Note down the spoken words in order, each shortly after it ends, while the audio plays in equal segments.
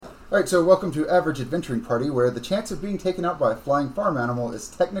Alright, so welcome to Average Adventuring Party, where the chance of being taken out by a flying farm animal is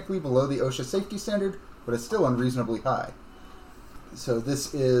technically below the OSHA safety standard, but it's still unreasonably high. So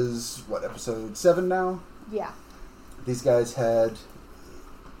this is, episode 7 now? Yeah. These guys had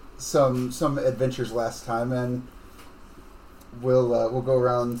some adventures last time, and we'll go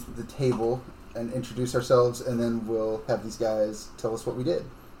around the table and introduce ourselves, and then we'll have these guys tell us what we did.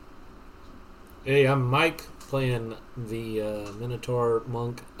 Hey, I'm Mike, playing the Minotaur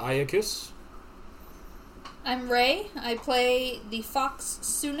monk Iacus. I'm Ray. I play the fox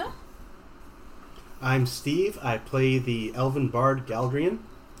Suna. I'm Steve. I play the elven bard Galdrian.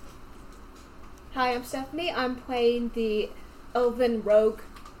 Hi, I'm Stephanie. I'm playing the elven rogue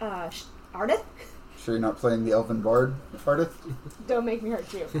Ardith. Sure you're not playing the Elven Bard, Ardith? Don't make me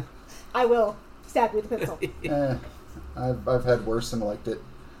hurt you. I will stab you with a pencil. I've had worse and liked it.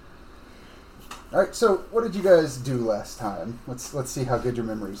 Alright, so what did you guys do last time? Let's see how good your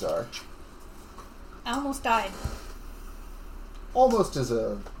memories are. I almost died. Almost is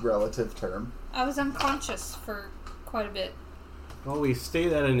a relative term. I was unconscious for quite a bit. Well, we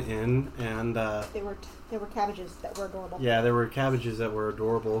stayed at an inn, and They were cabbages that were adorable. yeah, there were cabbages that were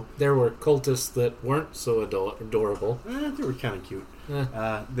adorable. There were cultists that weren't so adorable. They were kind of cute.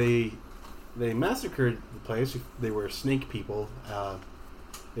 Eh. They massacred the place. They were snake people.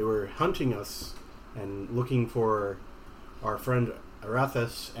 They were hunting us and looking for our friend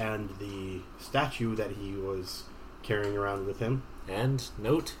Arathis and the statue that he was carrying around with him. And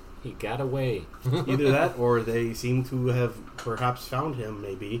note, he got away. Either that, or they seem to have perhaps found him,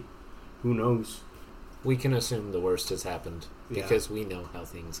 maybe. Who knows? We can assume the worst has happened, Yeah. because we know how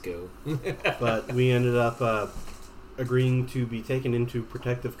things go. But we ended up agreeing to be taken into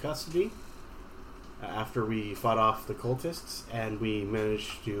protective custody after we fought off the cultists, and we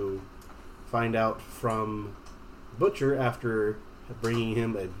managed to find out from Butcher, after bringing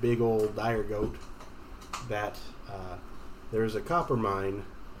him a big old dire goat, that there's a copper mine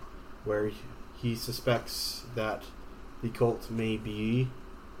where he suspects that the cult may be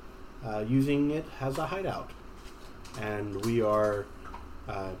using it as a hideout. And we are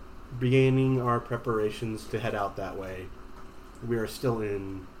beginning our preparations to head out that way. We are still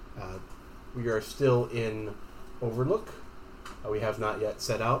in Overlook. We have not yet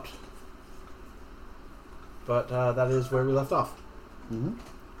set out, but that is where we left off. Mm-hmm.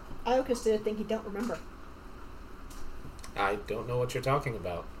 Iocus did a thing he don't remember. I don't know what you're talking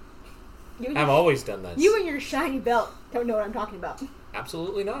about. You I've always done this. You and your shiny belt don't know what I'm talking about.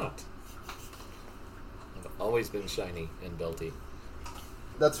 Absolutely not. I've always been shiny and belty.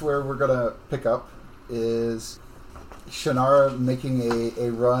 That's where we're going to pick up, is Shannara making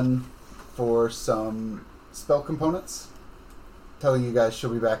a run for some spell components, telling you guys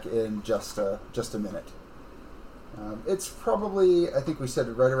she'll be back in just a minute. It's probably, I think we said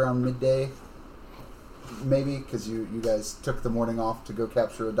right around midday, maybe, because you guys took the morning off to go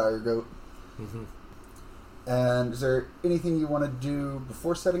capture a dire goat. Mm-hmm. And is there anything you want to do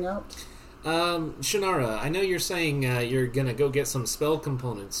before setting out? Shannara, I know you're saying you're gonna go get some spell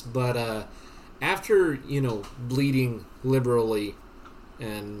components, but after, bleeding liberally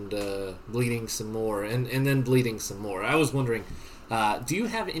and bleeding some more, and then bleeding some more, I was wondering, do you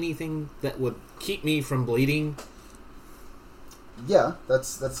have anything that would keep me from bleeding? Yeah,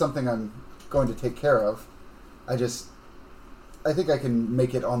 that's something I'm going to take care of. I think I can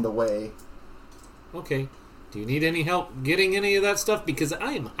make it on the way. Okay. Do you need any help getting any of that stuff? Because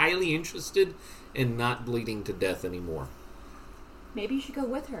I am highly interested in not bleeding to death anymore. Maybe you should go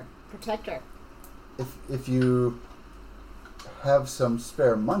with her. Protect her. If you have some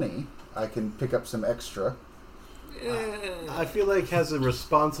spare money, I can pick up some extra. I feel like, as a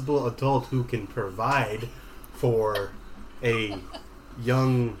responsible adult who can provide for a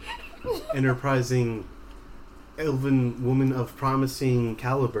young, enterprising elven woman of promising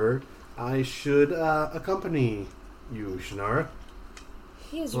caliber, I should accompany you, Shannara.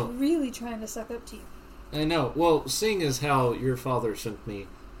 He is really trying to suck up to you. I know. Well, seeing as how your father sent me,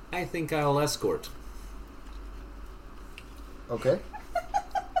 I think I'll escort. Okay.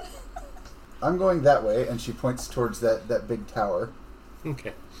 I'm going that way, and she points towards that big tower.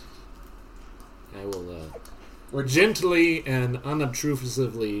 Okay. I will, gently and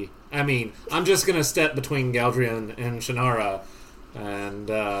unobtrusively... I'm just going to step between Galdrian and Shannara, and,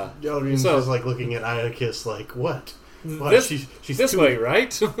 Galdrian's just, looking at Iacus like, what? She's this way,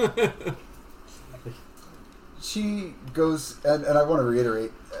 right? She goes, and I want to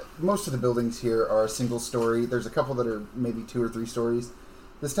reiterate, most of the buildings here are single story. There's a couple that are maybe 2 or 3 stories.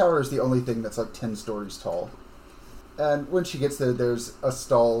 This tower is the only thing that's 10 stories tall. And when she gets there, there's a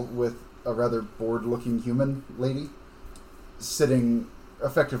stall with a rather bored-looking human lady sitting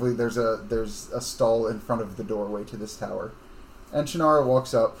effectively, there's a stall in front of the doorway to this tower. And Shannara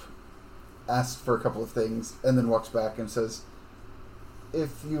walks up, asks for a couple of things, and then walks back and says,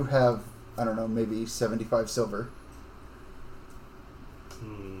 if you have, I don't know, maybe 75 silver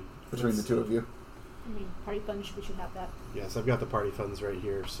between the two of you. I mean, party funds, we should have that. Yes, I've got the party funds right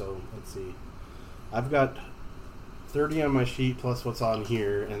here, so let's see. I've got 30 on my sheet plus what's on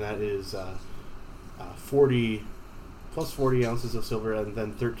here, and that is 40 plus 40 ounces of silver, and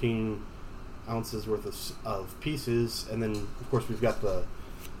then 13 ounces worth of pieces, and then of course we've got the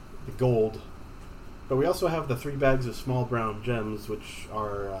gold. But we also have the 3 bags of small brown gems, which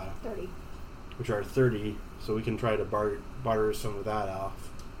are 30. Which are 30, so we can try to barter some of that off.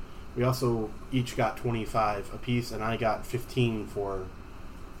 We also each got 25 apiece, and I got 15 for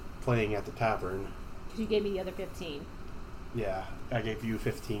playing at the tavern. Because you gave me the other 15. Yeah, I gave you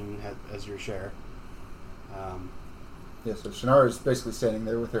 15 as your share. Yeah, so Shannara is basically standing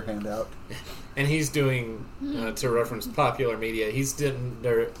there with her hand out. And he's doing, to reference popular media, he's doing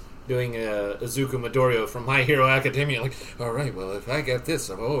Izuku Midoriya from My Hero Academia. Like, all right, well, if I get this,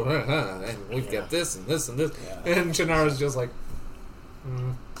 and we've got this and this and this. Yeah. And Shannara's just like,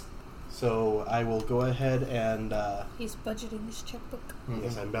 So I will go ahead and... He's budgeting his checkbook. Mm-hmm.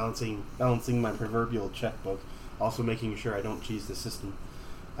 Yes, I'm balancing my proverbial checkbook, also making sure I don't cheese the system.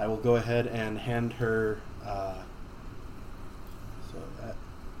 I will go ahead and hand her... so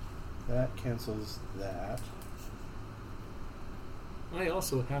that cancels that. I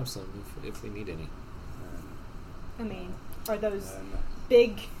also have some if we need any. I mean, are those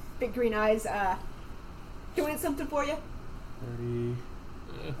big green eyes doing something for you? 30...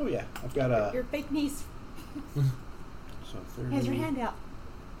 Oh yeah, I've got Your fake niece. So 30... Has your hand out.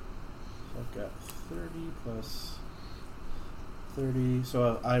 So I've got 30 plus 30.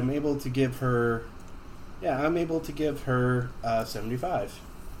 So I'm able to give her... Yeah, I'm able to give her 75.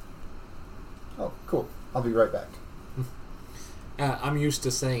 Oh, cool. I'll be right back. I'm used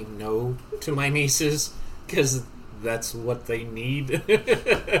to saying no to my nieces because that's what they need.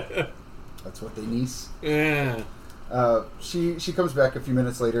 That's what they niece. Yeah. She comes back a few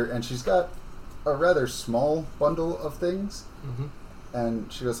minutes later, and she's got a rather small bundle of things. Mm-hmm.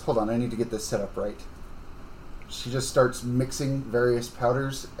 And she goes, hold on, I need to get this set up right. She just starts mixing various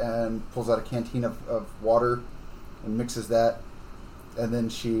powders and pulls out a canteen of water and mixes that. And then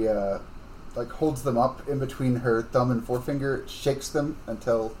she holds them up in between her thumb and forefinger, shakes them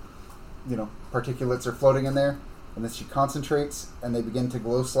until, particulates are floating in there. And then she concentrates, and they begin to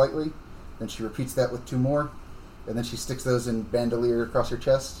glow slightly. Then she repeats that with 2 more. And then she sticks those in bandolier across her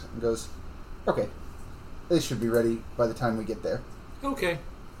chest and goes, okay, they should be ready by the time we get there. Okay.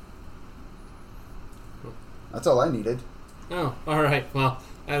 That's all I needed. Oh, all right. Well,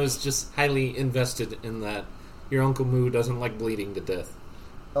 I was just highly invested in that. Your Uncle Moo doesn't like bleeding to death.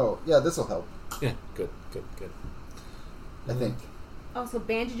 Oh, yeah, this'll help. Yeah, good. I think. Also,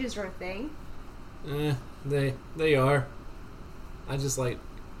 bandages are a thing. They are. I just like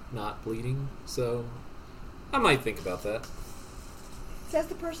not bleeding, so I might think about that. Says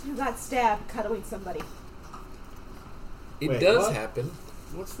the person who got stabbed cuddling somebody. It Wait, does what? happen.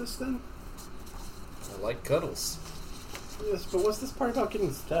 What's this then? I like cuddles. Yes, but what's this part about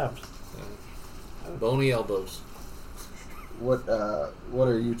getting stabbed? Bony elbows. What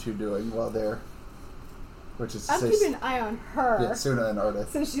are you two doing while they're... Which is to I'm say... keeping an eye on her. Yeah, Suna and Ardith.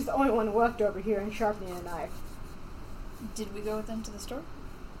 Since she's the only one left over here and sharpening a knife. Did we go with them to the store?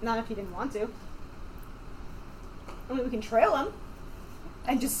 Not if you didn't want to. I mean, we can trail them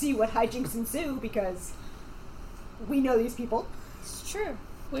and just see what hijinks ensue because we know these people. It's true.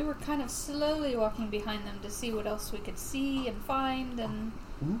 We were kind of slowly walking behind them to see what else we could see and find and...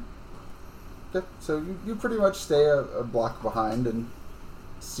 Mm-hmm. Okay, so you pretty much stay a block behind and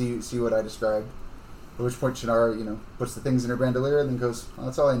see what I described. At which point Shannara, puts the things in her bandolier and then goes, well,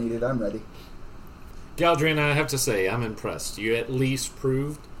 that's all I needed, I'm ready. Galdrian, I have to say, I'm impressed. You at least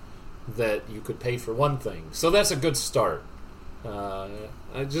proved that you could pay for one thing. So that's a good start.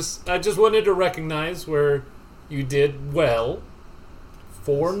 I just wanted to recognize where you did well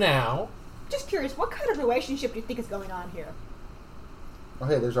for now. Just curious, what kind of relationship do you think is going on here? Oh,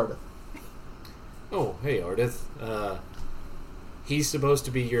 hey, there's Ardith. Oh, hey, Ardith. He's supposed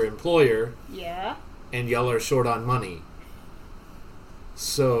to be your employer, Yeah? and y'all are short on money.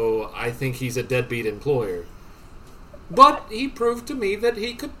 So I think he's a deadbeat employer. But he proved to me that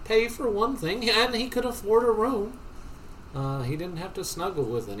he could pay for one thing, and he could afford a room. He didn't have to snuggle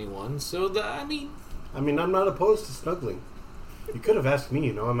with anyone, so I mean, I'm not opposed to snuggling. You could have asked me,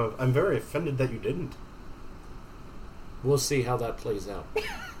 I'm very offended that you didn't. we'll see how that plays out.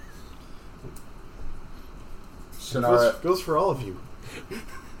 Shannara, Goes for all of you.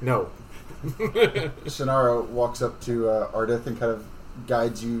 No. Shannara walks up to Ardith and kind of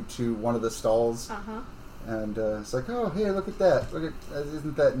guides you to one of the stalls. Uh-huh. And it's like, oh, hey, look at that.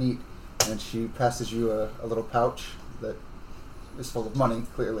 Isn't that neat? And she passes you a little pouch that is full of money,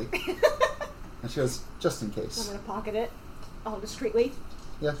 clearly. And she goes, just in I'm case. going to pocket it all discreetly.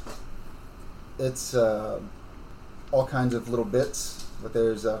 Yeah. It's all kinds of little bits, but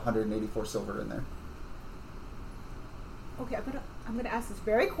there's 184 silver in there. Okay, I'm gonna ask this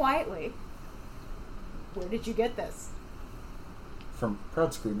very quietly. Where did you get this? From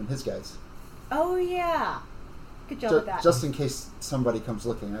Proud Scream and his guys. Oh yeah. Good job with that. Just in case somebody comes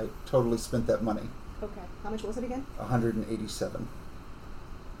looking, I totally spent that money. Okay. How much was it again? 187.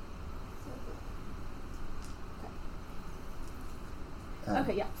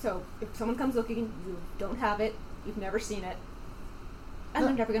 Okay, yeah. So if someone comes looking, you don't have it, you've never seen it, and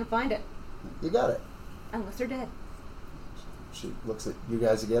they're never gonna find it You got it. unless they're dead. She looks at you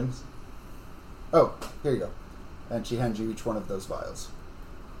guys again. Oh, here you go. And she hands you each one of those vials.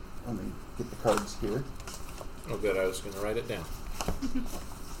 Let me get the cards here. Oh, good. I was going to write it down.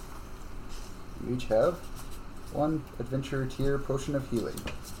 You each have one adventurer tier potion of healing.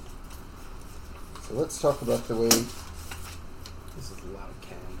 So let's talk about the way This is a loud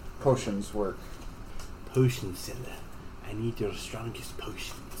can. potions work. Potion seller. I need your strongest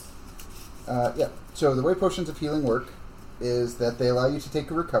potions. Yeah, so the way potions of healing work is that they allow you to take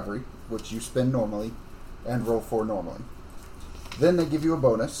a recovery, which you spend normally, and roll for normally. Then they give you a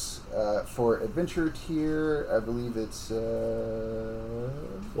bonus. For adventurer tier, I believe it's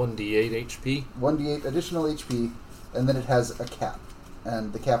 1d8 HP. 1d8 additional HP, and then it has a cap.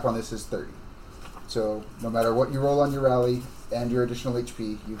 And the cap on this is 30. So no matter what you roll on your rally and your additional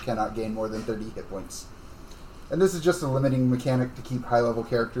HP, you cannot gain more than 30 hit points. And this is just a limiting mechanic to keep high-level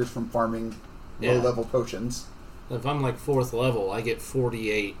characters from farming Yeah. low-level potions. If I'm like 4th level, I get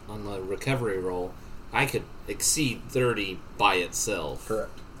 48 on the recovery roll. I could exceed 30 by itself.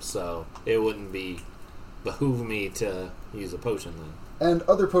 Correct. So it wouldn't behoove me to use a potion then. And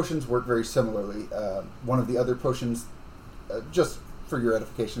other potions work very similarly. One of the other potions, just for your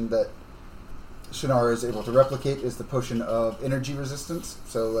edification, that Shannara is able to replicate is the potion of energy resistance.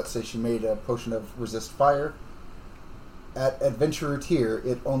 So let's say she made a potion of resist fire. At adventurer tier,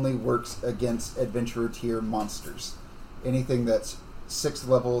 it only works against adventurer tier monsters. Anything that's 6th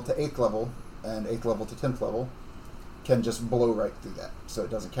level to 8th level and 8th level to 10th level can just blow right through that, so it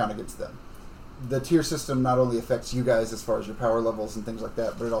doesn't count against them. The tier system not only affects you guys as far as your power levels and things like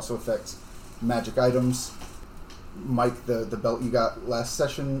that, but it also affects magic items. Mike, the belt you got last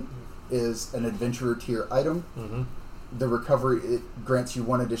session is an adventurer tier item. Mm-hmm. The recovery, it grants you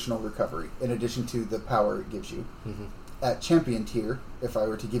 1 additional recovery in addition to the power it gives you. Mm-hmm. At champion tier, if I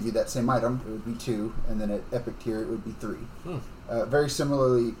were to give you that same item, it would be 2, and then at epic tier, it would be 3. Very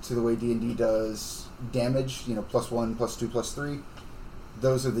similarly to the way D&D does damage, +1, +2, +3.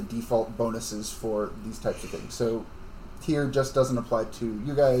 Those are the default bonuses for these types of things. So tier just doesn't apply to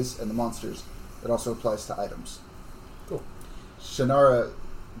you guys and the monsters. It also applies to items. Cool. Shannara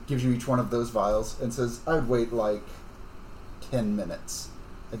gives you each one of those vials and says, I'd wait like 10 minutes.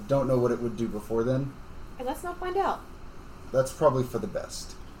 I don't know what it would do before then. And let's not find out. That's probably for the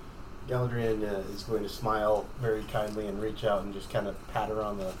best. Galadriel is going to smile very kindly and reach out and just kind of pat her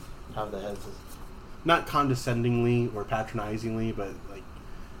on the top of the head. Not condescendingly or patronizingly, but like,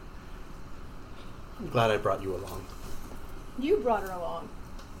 I'm glad I brought you along. You brought her along.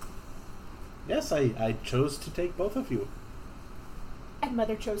 Yes, I chose to take both of you. And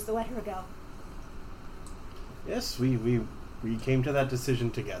Mother chose to let her go. Yes, we came to that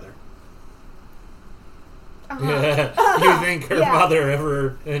decision together. You think her Yeah. mother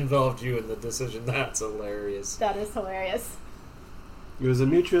ever involved you in the decision? That's hilarious. That is hilarious. It was a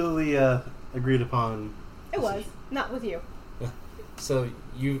mutually agreed upon. It was. Not with you. So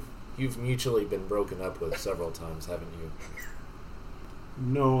you've mutually been broken up with several times, haven't you?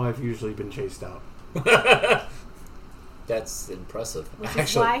 No, I've usually been chased out. That's impressive. Which is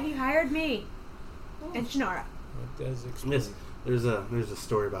Actually, why he hired me. And Shannara. that does explain. Yes, there's a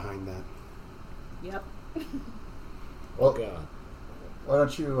story behind that. Yep. Oh God. Why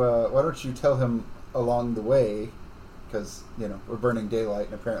don't you tell him along the way, because we're burning daylight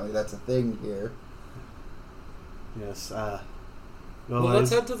and apparently that's a thing here. Yes. Well,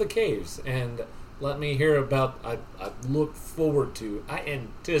 let's head to the caves and let me hear about. I look forward to. I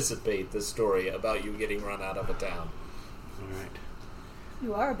anticipate the story about you getting run out of a town. All right.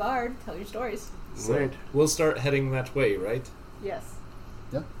 You are a bard. Tell your stories. So Right. we'll start heading that way, right? Yes.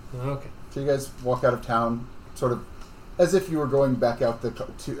 Yeah. Okay. So you guys walk out of town, sort of as if you were going back out the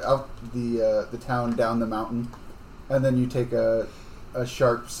town down the mountain, and then you take a a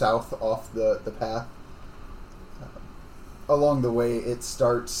sharp south off the path. Along the way, it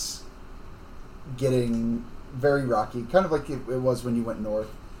starts getting very rocky, kind of like it was when you went north.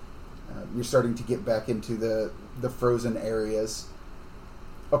 You're starting to get back into the frozen areas.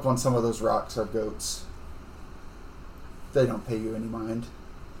 Up on some of those rocks are goats. They don't pay you any mind.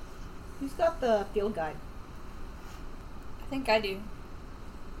 Who's got the field guide? I think I do.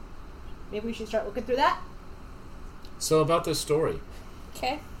 Maybe we should start looking through that. So about this story,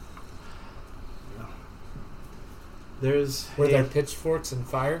 Okay. There's were there pitchforks and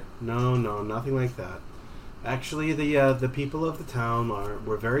fire? No, nothing like that. Actually, the people of the town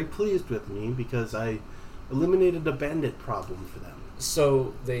were very pleased with me because I eliminated a bandit problem for them.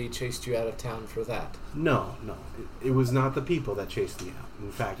 So they chased you out of town for that? No. It was not the people that chased me out.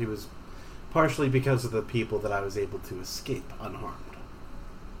 In fact, it was partially because of the people that I was able to escape unharmed.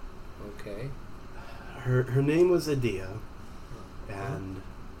 Okay. Her name was Adia, and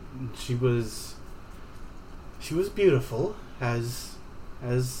she was beautiful, as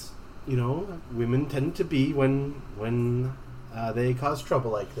you know, women tend to be when they cause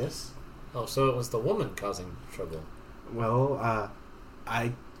trouble like this. Oh, so it was the woman causing trouble. Well,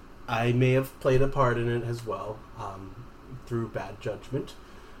 I may have played a part in it as well, through bad judgment,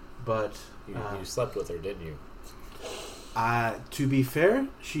 but You slept with her, didn't you? to be fair,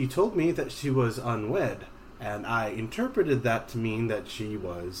 she told me that she was unwed, and I interpreted that to mean that she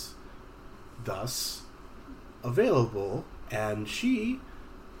was thus available, and she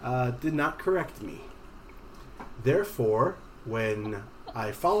did not correct me. Therefore, when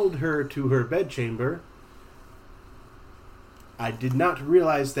I followed her to her bedchamber, I did not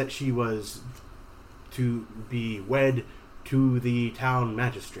realize that she was to be wed to the town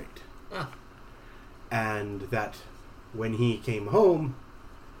magistrate. Ah. And that when he came home,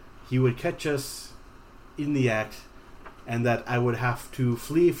 he would catch us in the act, and that I would have to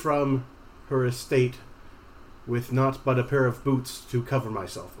flee from her estate with naught but a pair of boots to cover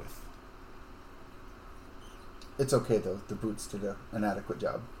myself with. It's okay, though. The boots did an adequate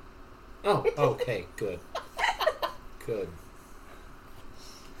job. Oh, okay, good. Good.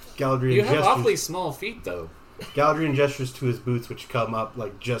 Galadriel You have gestures, awfully small feet, though. Galadriel gestures to his boots, which come up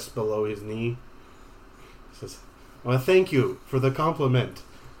like just below his knee. Says, "Well, thank you for the compliment,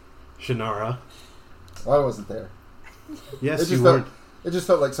 Shannara. Well, I wasn't there. Yes, It you just weren't,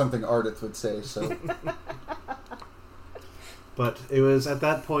 felt like something Ardith would say, so... but it was at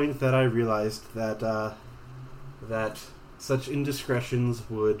that point that I realized that that such indiscretions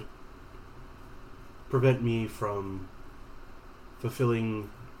would prevent me from fulfilling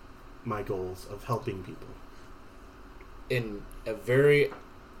my goals of helping people." In a very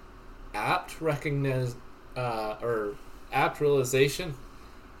apt apt realization.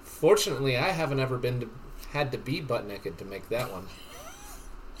 Fortunately, I haven't ever had to be butt naked to make that one.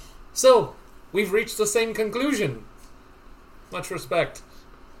 So, we've reached the same conclusion. Much respect.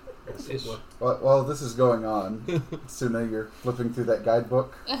 Ish. While this is going on, Suna, you're flipping through that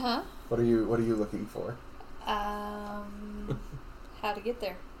guidebook. Uh-huh. What are you looking for? How to get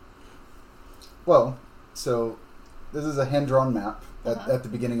there. Well, so this is a hand-drawn map Uh-huh. at the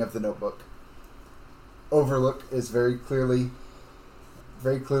beginning of the notebook. Overlook is very clearly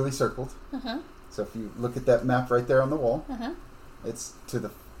circled. Uh-huh. So if you look at that map right there on the wall, Uh-huh. it's to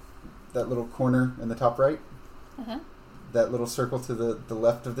that little corner in the top right. Uh-huh. That little circle to the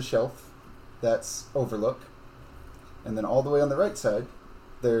left of the shelf, that's Overlook. And then all the way on the right side,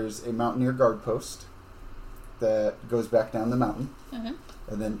 there's a Mountaineer guard post that goes back down the mountain. Uh-huh.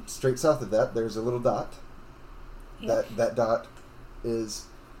 And then straight south of that, there's a little dot. Yep. That dot is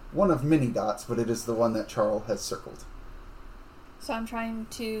one of many dots, but it is the one that Charles has circled. So I'm trying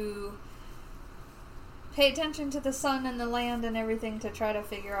to pay attention to the sun and the land and everything to try to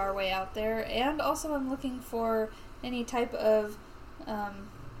figure our way out there. And also I'm looking for any type of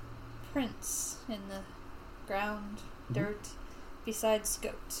prints in the ground, dirt, besides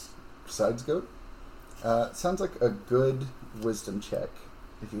goat. Besides goat? Sounds like a good wisdom check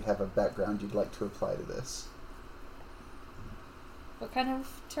if you have a background you'd like to apply to this. What kind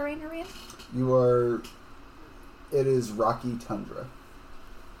of terrain are we in? It is rocky tundra.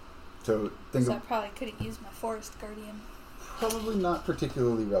 So think So I of probably couldn't use my forest guardian. probably not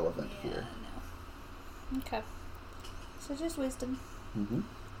particularly relevant Yeah, here. no. Okay. So just wisdom. Mm-hmm.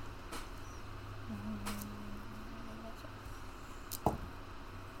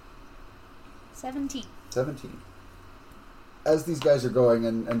 17. 17. As these guys are going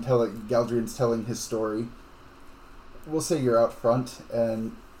and Galdrian's telling his story, we'll say you're out front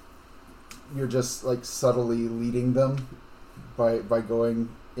and you're just like subtly leading them by going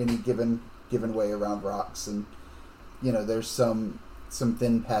any given way around rocks, and you know there's some some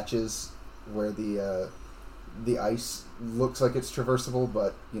thin patches where the ice looks like it's traversable,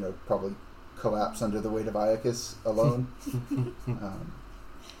 but probably collapse under the weight of Iacus alone.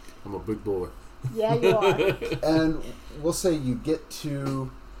 I'm a big boy. Yeah, you are. And we'll say you get to...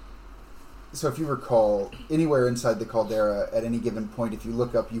 So if you recall, anywhere inside the caldera, at any given point, if you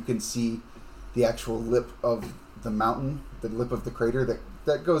look up, you can see the actual lip of the mountain, the lip of the crater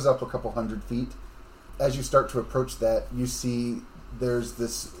that goes up a couple 100 feet. As you start to approach that, you see there's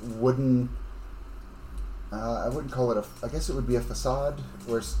this wooden... I wouldn't call it I guess it would be a facade,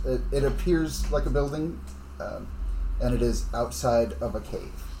 where it appears like a building, and it is outside of a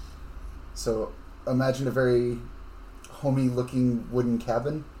cave. So imagine a very homey-looking wooden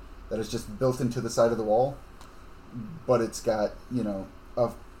cabin that is just built into the side of the wall, but it's got,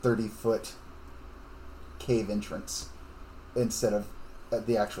 a 30-foot cave entrance instead of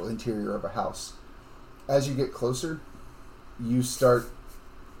the actual interior of a house. As you get closer, you start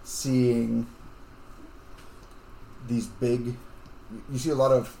seeing these big... You see a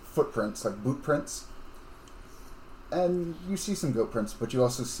lot of footprints, like boot prints, and you see some goat prints, but you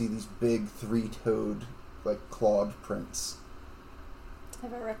also see these big three-toed, like clawed prints.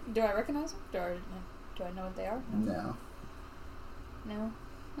 Do I recognize them? Do I know what they are? No. No?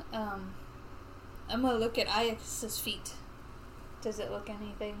 I'm gonna look at Iacus' feet. Does it look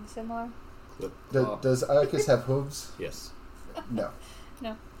anything similar? Clip, Does Iacus have hooves? Yes. No.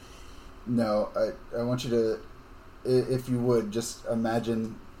 No. No, I want you to, if you would, just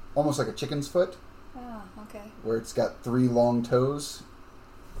imagine almost like a chicken's foot, Oh, okay. where it's got 3 long toes,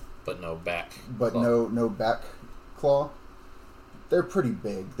 But no back. but claw. no back claw. They're pretty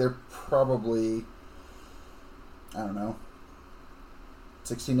big. They're probably, I don't know,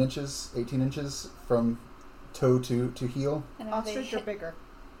 16 inches, 18 inches from toe to heel. And are they Ostrich or bigger?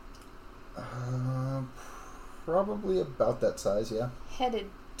 Probably about that size, yeah. headed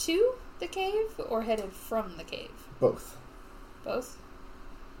to the cave or headed from the cave? Both. Both?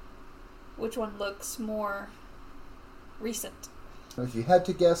 Which one looks more recent? If you had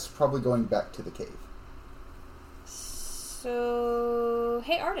to guess, probably going back to the cave. So,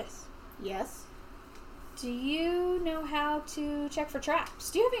 hey artist, Yes. do you know how to check for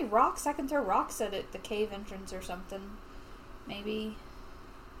traps? Do you have any rocks? I can throw rocks at it, the cave entrance or something. Maybe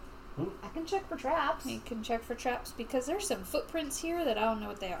I can check for traps. you can check for traps because there's some footprints here that I don't know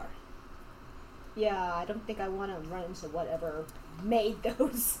what they are. Yeah, I don't think I want to run into whatever made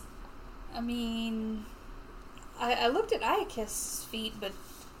those. I mean, I looked at Iacus' feet, but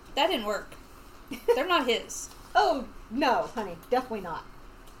that didn't work. They're not his. Oh, no, honey. Definitely not.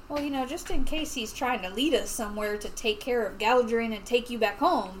 Well, just in case he's trying to lead us somewhere to take care of Galadriel and take you back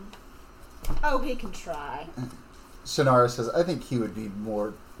home. Oh, he can try. Shannara says, I think he would be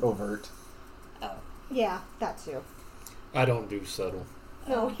more overt. Oh, Yeah, that too. I don't do subtle.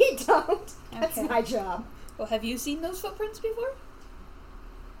 No, he don't. That's Okay. my job. well, have you seen those footprints before?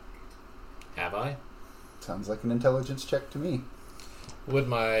 Have I? Sounds like an intelligence check to me. Would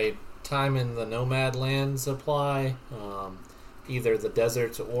my time in the Nomad lands apply? Either the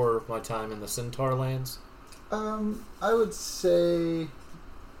deserts or my time in the Centaur lands? I would say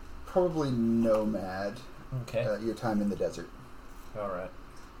probably nomad. Okay. Your time in the desert. All right.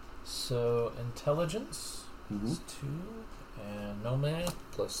 So intelligence Mhm. is 2, and nomad.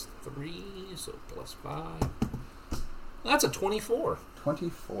 Plus 3, so plus 5. That's a 24.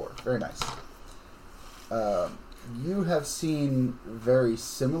 24. Very nice. You have seen very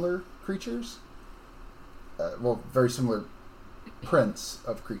similar creatures. Very similar prints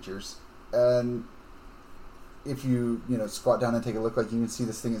of creatures. And if you, squat down and take a look, like you can see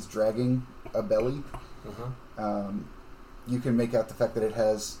this thing is dragging a belly. Uh-huh. You can make out the fact that it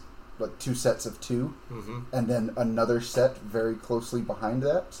has like 2 sets of 2, Mm-hmm. and then another set very closely behind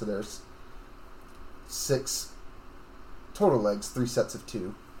that. So there's 6 total legs, 3 sets of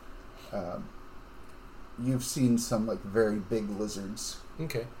 2. You've seen some like very big lizards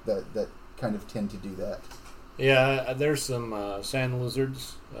Okay. that kind of tend to do that. Yeah, there's some sand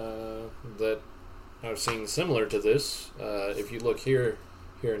lizards that I've seen similar to this. If you look here,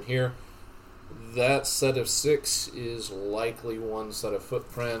 and here, that set of 6 is likely one set of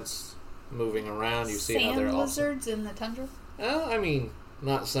footprints moving around. You see how they're Sand also... lizards in the tundra? I mean,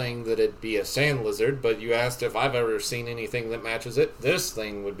 not saying that it'd be a sand lizard, but you asked if I've ever seen anything that matches it. This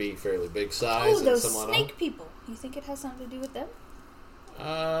thing would be fairly big size. Oh, and those somewhat snake people. You think it has something to do with them?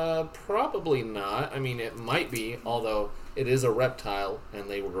 Probably not. I mean, it might be, although it is a reptile, and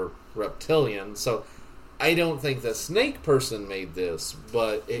they were reptilian, so I don't think the snake person made this,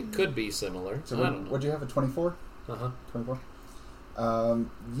 but it could be similar. So I don't know. what'd you have, a 24? Uh-huh. 24?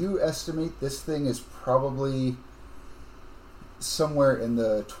 You estimate this thing is probably somewhere in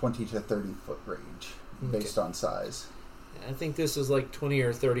the 20 to 30 foot range, based on size. I think this is like 20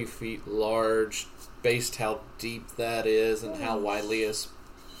 or 30 feet large, based how deep that is and how widely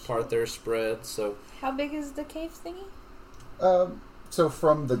apart they're spread. So, How big is the cave thingy? So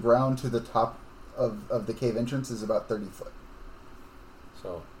from the ground to the top of the cave entrance is about 30 foot.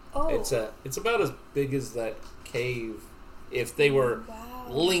 so Oh. it's about as big as that cave. If they were Wow.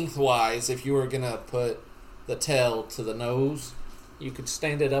 lengthwise, if you were gonna put the tail to the nose, you could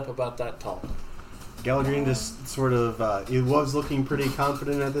stand it up about that tall. Galadriel just sort of, he was looking pretty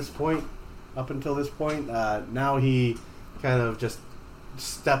confident at this point, up until this point. Now he kind of just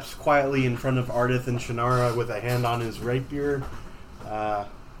steps quietly in front of Ardith and Shannara with a hand on his rapier,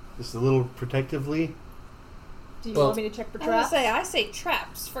 just a little protectively. Do you Well- want me to check for I was gonna traps? say, I say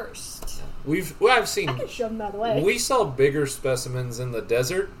traps first. I've seen. I can shove them out of the way. We saw bigger specimens in the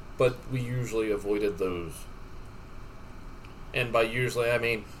desert, but we usually avoided those. And by usually, I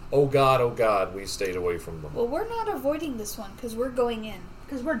mean, oh God, we stayed away from them. Well, we're not avoiding this one because we're going in.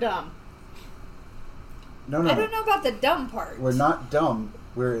 Because we're dumb. No, I don't know about the dumb part. We're not dumb.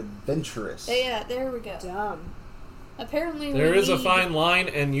 We're adventurous. Yeah, there we go. Dumb. Apparently, There we is a need- fine line,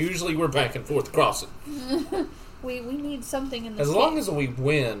 and usually we're back and forth across it. We need something in this As long cave. as we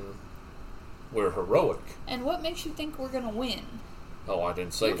win, we're heroic. And what makes you think we're gonna win? Oh, I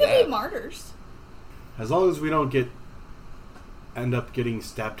didn't say You could that. be martyrs. As long as we don't end up getting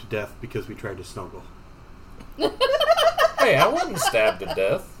stabbed to death because we tried to snuggle. Hey, I wasn't stabbed to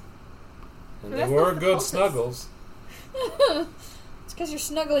death. And they That's were not the good focus. snuggles. It's because you're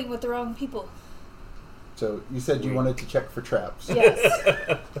snuggling with the wrong people. So you said you wanted to check for traps.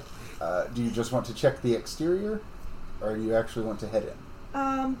 Yes. Do you just want to check the exterior, or do you actually want to head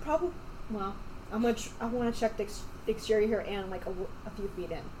in? Probably. Well, I want to check the exterior here and like a few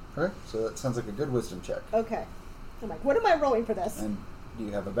feet in. Okay, so that sounds like a good wisdom check. Okay. I'm like, what am I rolling for this? And do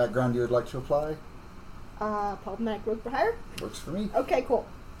you have a background you would like to apply? Problematic growth for hire? Works for me. Okay, cool.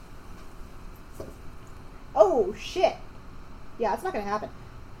 Oh, shit. Yeah, it's not going to happen.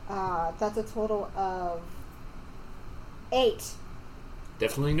 That's a total of 8.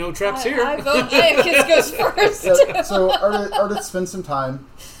 Definitely no traps here. I vote Iacus goes first. So Ardith spends some time.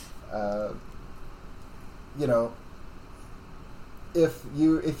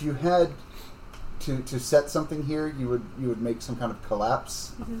 If you had to set something here, you would make some kind of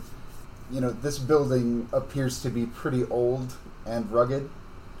collapse. Mm-hmm. This building appears to be pretty old and rugged.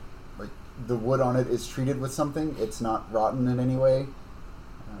 Like the wood on it is treated with something. It's not rotten in any way.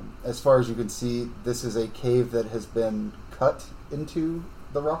 As far as you can see, this is a cave that has been cut into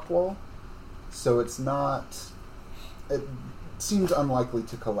the rock wall, so it seems unlikely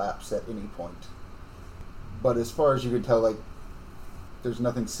to collapse at any point. But as far as you can tell, like, there's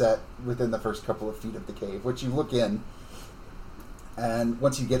nothing set within the first couple of feet of the cave, which you look in, and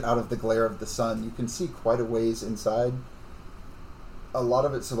once you get out of the glare of the sun, you can see quite a ways inside. A lot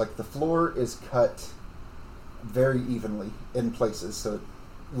of it, so like the floor is cut very evenly in places, so it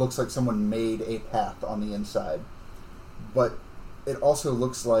looks like someone made a path on the inside. But it also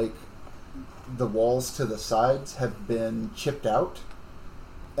looks like the walls to the sides have been chipped out,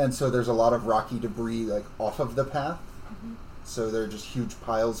 and so there's a lot of rocky debris like off of the path. Mm-hmm. So they're just huge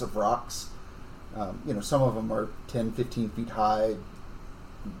piles of rocks. Some of them are 10, 15 feet high,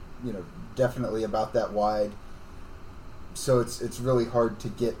 definitely about that wide. So it's really hard to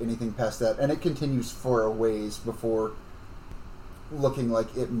get anything past that, and it continues for a ways before looking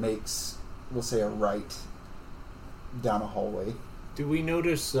like it makes, we'll say, a right down a hallway. Do we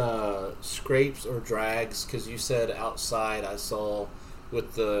notice scrapes or drags? Because you said outside I saw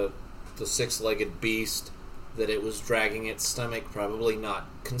with the six-legged beast that it was dragging its stomach, probably not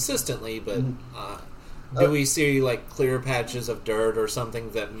consistently, but do we see like clear patches of dirt or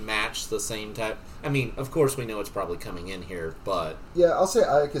something that match the same type? I mean, of course we know it's probably coming in here, but... Yeah, I'll say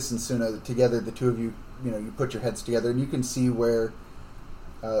Iacus and Suna, together, the two of you, you put your heads together, and you can see where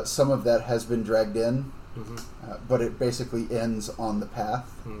some of that has been dragged in, but it basically ends on the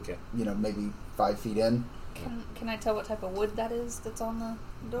path, Okay. Maybe 5 feet in. Can I tell what type of wood that is that's on the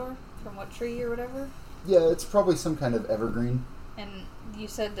door? From what tree or whatever? Yeah, it's probably some kind of evergreen. And you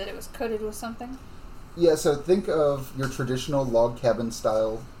said that it was coated with something? Yeah, so think of your traditional log cabin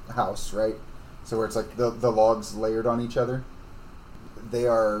style house, right? So where it's like the logs layered on each other. They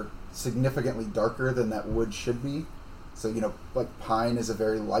are significantly darker than that wood should be. So, like pine is a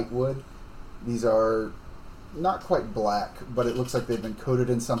very light wood. These are not quite black, but it looks like they've been coated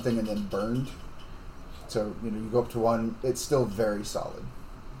in something and then burned. So, you go up to one, it's still very solid.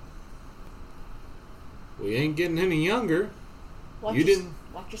 We ain't getting any younger. Watch You your, didn't-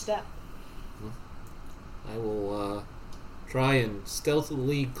 Watch your step. I will try and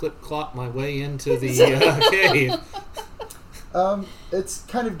stealthily clip-clop my way into the cave. It's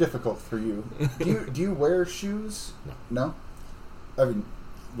kind of difficult for you. Do you wear shoes? No. I mean,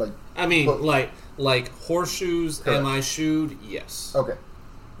 but- like horseshoes. Correct. Am I shoed? Yes. Okay.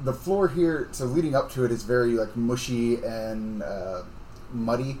 The floor here, so leading up to it, is very like mushy and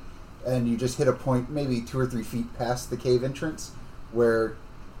muddy, and you just hit a point maybe 2 or 3 feet past the cave entrance where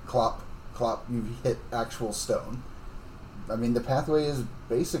clop, you hit actual stone. I mean, the pathway is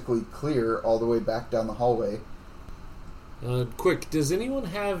basically clear all the way back down the hallway. Quick, does anyone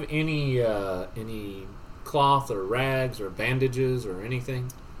have any cloth or rags or bandages or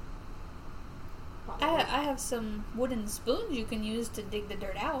anything? I have some wooden spoons you can use to dig the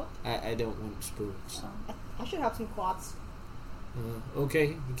dirt out. I don't want spoons. I should have some cloths.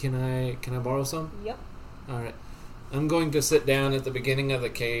 Okay, can I borrow some? Yep. All right. I'm going to sit down at the beginning of the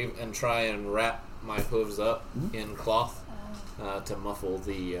cave and try and wrap my hooves up in cloth to muffle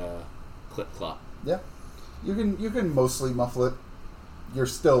the clip-clop. Yeah, you can mostly muffle it. You're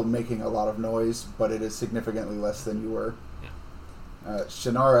still making a lot of noise, but it is significantly less than you were. Yeah.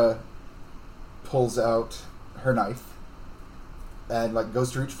 Shannara pulls out her knife and like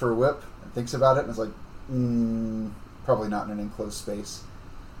goes to reach for a whip and thinks about it and is like, probably not in an enclosed space.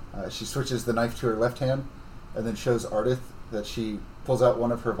 She switches the knife to her left hand and then shows Ardith that she pulls out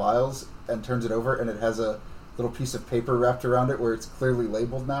one of her vials and turns it over, and it has a little piece of paper wrapped around it where it's clearly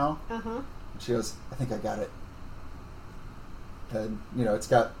labeled now. Uh-huh. She goes, I think I got it. And, it's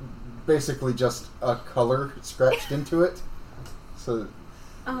got basically just a color scratched into it. So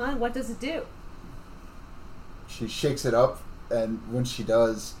Uh-huh. What does it do? she shakes it up, and when she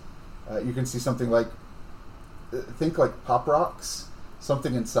does, you can see something like, think like Pop Rocks.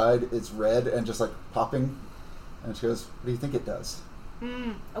 Something inside is red and just like popping. And she goes, what do you think it does?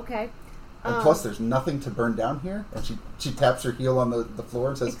 Okay. And plus, there's nothing to burn down here. And she taps her heel on the floor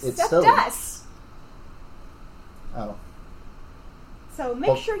and says, it's except stone. us. Oh. So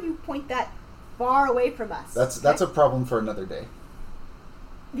make sure you point that far away from us. That's a problem for another day.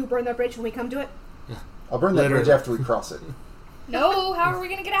 You burn the bridge when we come to it? I'll burn that Literally. bridge after we cross it. No, how are we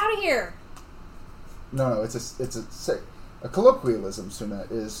gonna get out of here? No, it's a colloquialism, Suna,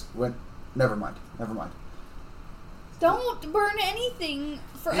 is when... Never mind. Don't burn anything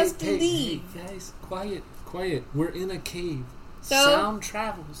for us to leave. Hey, guys, quiet. We're in a cave. So? Sound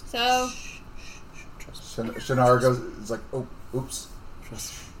travels. So? Shh. Trust me. Shannara goes, is like, oh, oops.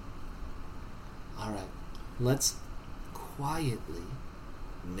 Trust me. All right, let's quietly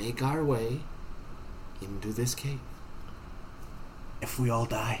make our way into this cave. If we all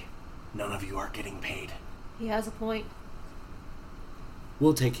die, none of you are getting paid. He has a point.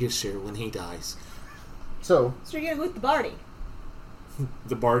 We'll take his share when he dies. So, So you're gonna loot the Barty.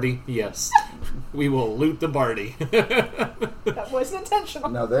 The Barty, yes. We will loot the Barty. That wasn't intentional.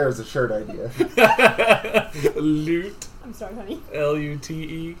 now there's a shirt idea. Loot. I'm sorry, honey.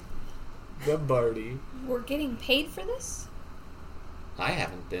 Lute. The Barty. We're getting paid for this? I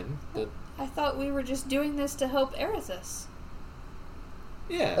haven't been, but I thought we were just doing this to help Erithus.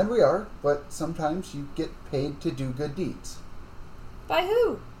 yeah. And we are, but sometimes you get paid to do good deeds. By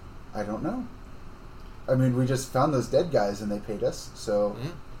who? I don't know. I mean, we just found those dead guys and they paid us, so Yeah.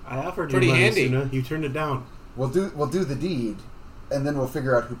 I offered Pretty you money, handy. Suna. You turned it down. we'll do the deed, and then we'll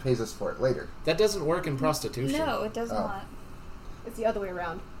figure out who pays us for it later. That doesn't work in prostitution. No, it does Oh. not. It's the other way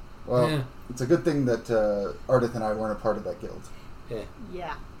around. Well, Yeah. it's a good thing that Ardith and I weren't a part of that guild. Yeah.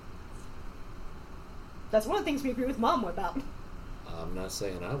 Yeah. That's one of the things we agree with Mom about. I'm not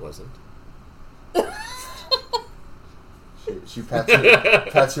saying I wasn't. She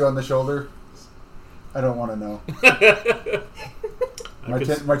pats you on the shoulder. I don't want to know.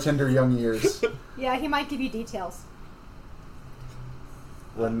 My tender young years. Yeah, he might give you details.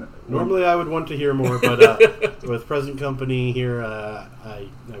 Normally, I would want to hear more, but with present company here, I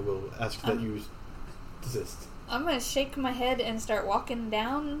will ask that you desist. I'm gonna shake my head and start walking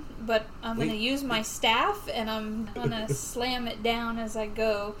down, but I'm gonna Wait. use my staff and I'm gonna slam it down as I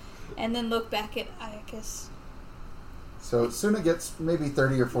go, and then look back at Iacus. So Suna gets maybe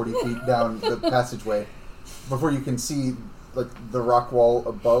 30 or 40 feet down the passageway before you can see like the rock wall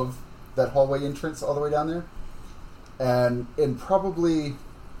above that hallway entrance all the way down there. And in probably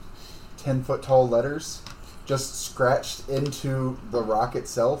 10-foot tall letters, just scratched into the rock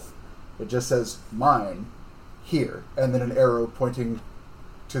itself, it just says, mine, here, and then an arrow pointing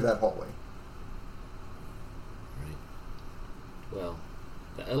to that hallway. Right. Well,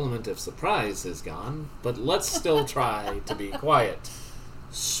 the element of surprise is gone, but let's still try to be quiet.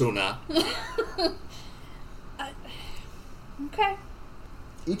 Suna. Okay.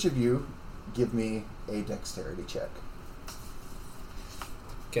 Each of you give me a dexterity check.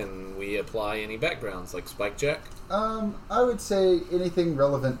 Can we apply any backgrounds, like Spike Jack? I would say anything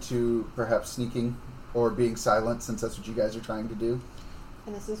relevant to perhaps sneaking or being silent, since that's what you guys are trying to do.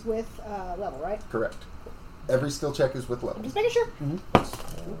 And this is with level, right? Correct. Every skill check is with level. I'm just making sure.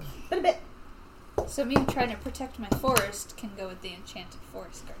 Been a bit. So me trying to protect my forest can go with the enchanted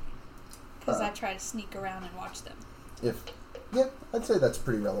forest guardian. Because I try to sneak around and watch them. Yeah, I'd say that's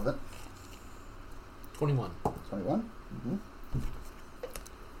pretty relevant. 21. 21.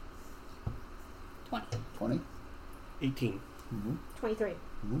 20. 18. 23.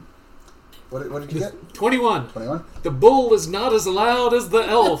 What did you get? 21. 21. The bull is not as loud as the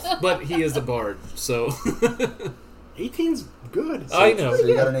elf, but he is a bard, so... 18's good. I know. So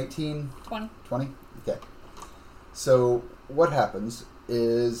you got an 18. 20. 20? Okay. So what happens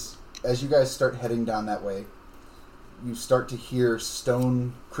is, as you guys start heading down that way, you start to hear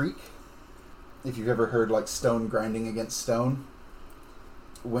stone creak. If you've ever heard like stone grinding against stone.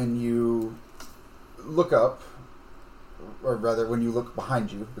 When you look up, or rather when you look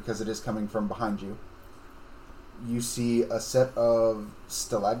behind you, because it is coming from behind you, you see a set of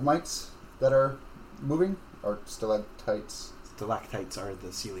stalagmites that are moving, or stalactites. Stalactites are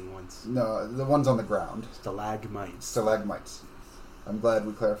the ceiling ones. No, the ones on the ground. Stalagmites. Stalagmites. I'm glad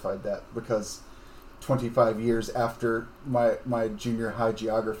we clarified that, because 25 years after my junior high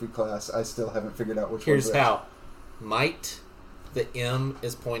geography class, I still haven't figured out which Here's one's which. how. Might, the M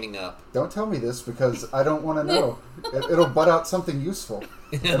is pointing up. Don't tell me this, because I don't want to know. It'll butt out something useful.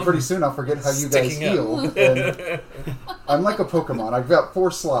 And pretty soon I'll forget how you guys Sticking up. heal. And I'm like a Pokemon. I've got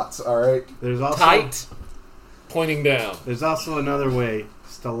 4 slots, alright? There's also Tight, pointing down. There's also another way.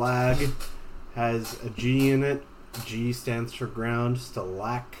 Stalag has a G in it. G stands for ground.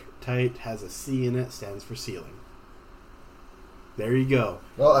 Stalactite has a C in it. Stands for ceiling. There you go.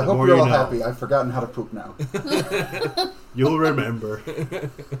 Well, I The hope more you're you all know. happy. I've forgotten how to poop now. You'll remember.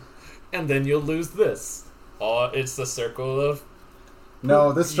 And then you'll lose this. Oh, it's the circle of...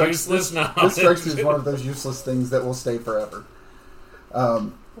 No, this strikes Useless this knowledge. strikes me as one of those useless things that will stay forever.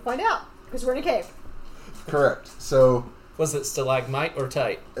 We'll find out, because we're in a cave. Correct. So Was it stalagmite or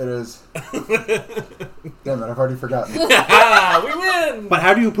tight? it is. Damn it! I've already forgotten. Ah, we win! But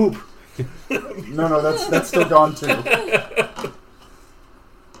how do you poop? No, that's still gone too.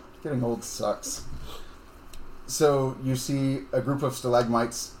 Getting old sucks. So you see a group of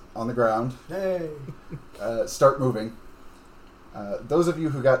stalagmites on the ground. Hey. Start moving. Those of you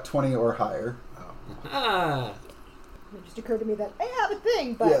who got 20 or higher. Ah, It just occurred to me that I have a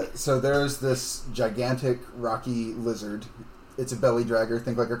thing, but Yeah. So there's this gigantic rocky lizard. It's a belly dragger.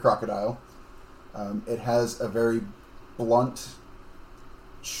 Think like a crocodile. It has a very blunt,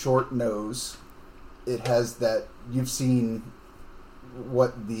 short nose. It has that, you've seen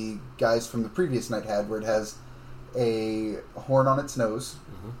what the guys from the previous night had, where it has a horn on its nose,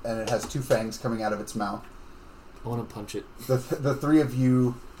 and it has 2 fangs coming out of its mouth. I want to punch it. The 3 of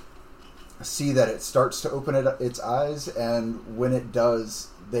you see that it starts to open its eyes, and when it does,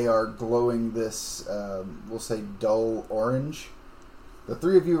 they are glowing this, we'll say, dull orange. The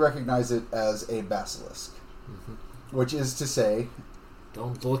 3 of you recognize it as a basilisk, which is to say,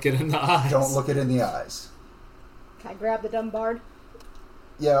 Don't look it in the eyes. don't look it in the eyes. can I grab the dumb bard?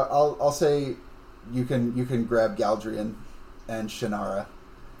 Yeah, I'll say you can grab Galdrian and Shannara.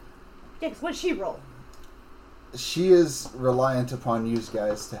 Yeah, 'cause what did she roll? She is reliant upon you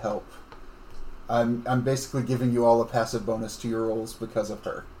guys to help. I'm basically giving you all a passive bonus to your rolls because of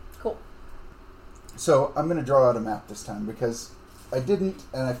her. Cool. So I'm going to draw out a map this time because I didn't,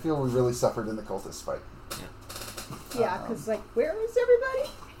 and I feel we really suffered in the cultist fight. Yeah, because, like, where is everybody?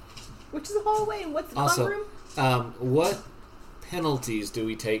 Which is the hallway and what's the Also, common room? what penalties do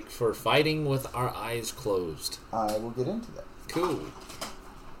we take for fighting with our eyes closed? I will get into that. Cool.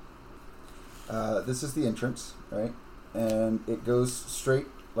 This is the entrance, right? And it goes straight,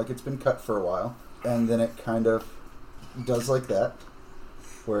 like it's been cut for a while, and then it kind of does like that,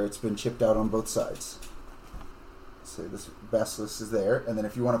 where it's been chipped out on both sides. So this basilisk is there, and then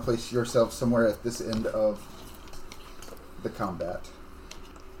if you want to place yourself somewhere at this end of the combat,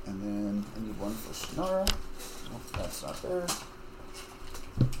 and then I need one for Shannara. Nope, that's not there.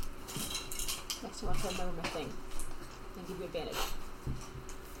 Next time I'll try to remember my thing and give you advantage.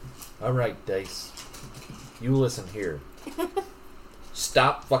 All right, Dice. You listen here.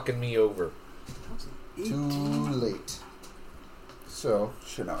 Stop fucking me over. Too late. So,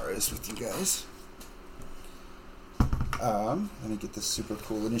 Shannara is with you guys. Let me get this super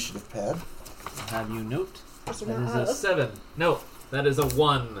cool initiative pad. Have you note? Yes or That no? is a 7. No, that is a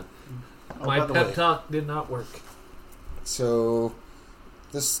 1. Oh, My by the pep way, talk did not work. So,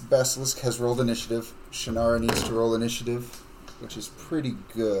 this basilisk has rolled initiative. Shannara needs to roll initiative. which is pretty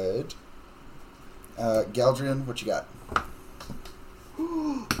good. Galdrian, what you got?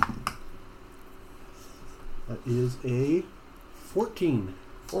 That is a 14.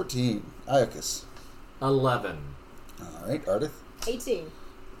 14. Iacus. 11. All right, Ardith. 18.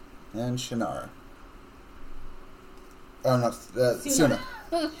 And Shannara. Oh, no, Suna.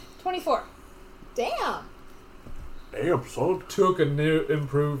 24. Damn. Damn, son. Took a new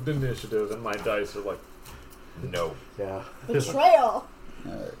improved initiative, and my dice are like, no. Yeah. Betrayal.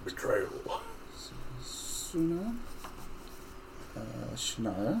 All right. Betrayal. Suna.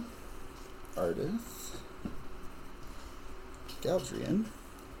 Shannara. Ardith. Galdrian.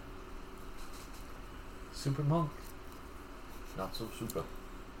 Super monk. Not so super.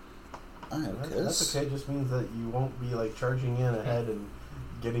 Iacus. That's okay. It just means that you won't be like charging in ahead and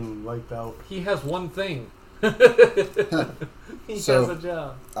getting wiped out. He has one thing. He So- has a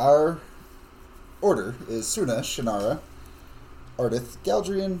job. Our order is Suna, Shannara, Ardith,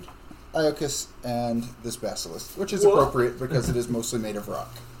 Galdrian, Iacus, and this basilisk, which is What? appropriate because it is mostly made of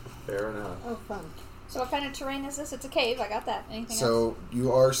rock. Fair enough. Oh, fun. So what kind of terrain is this? It's a cave. I got that. Anything else? So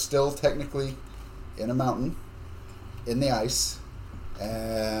you are still technically in a mountain, in the ice,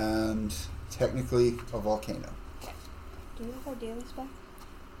 and technically a volcano. Do we have our dailies back?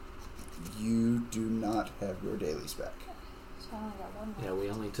 You do not have your dailies back. So I only got one Yeah, more. we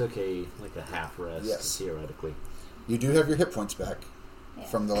only took a half rest, Yes. theoretically. You do have your hit points back Yeah.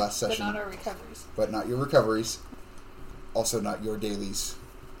 from the last But session, not our recoveries. but not your recoveries. Also, not your dailies.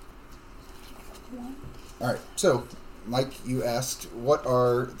 One. All right. So, Mike, you asked, what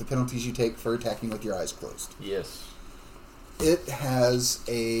are the penalties you take for attacking with your eyes closed? Yes. It has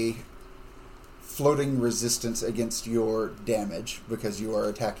a floating resistance against your damage because you are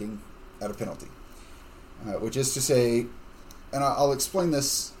attacking at a penalty. Which is to say, and I'll explain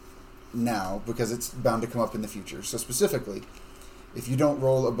this now because it's bound to come up in the future. So specifically, if you don't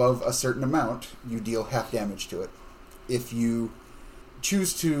roll above a certain amount, you deal half damage to it. If you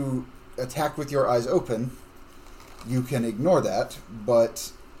choose to attack with your eyes open, you can ignore that,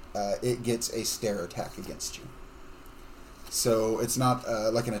 but it gets a stare attack against you. So it's not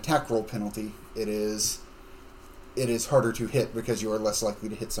like an attack roll penalty. It is harder to hit because you are less likely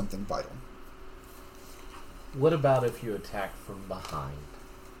to hit something vital. What about if you attack from behind?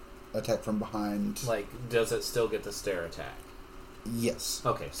 Attack from behind. Like, does it still get the stare attack? Yes.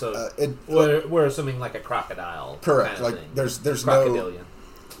 Okay, so We're assuming like a crocodile. Correct. Kind of Like thing. there's no. Crocodilian.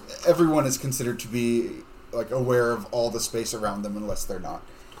 Everyone is considered to be like aware of all the space around them unless they're not.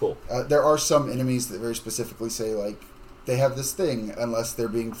 Cool. There are some enemies that very specifically say like they have this thing unless they're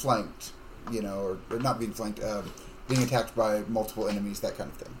being flanked, or not being flanked, being attacked by multiple enemies, that kind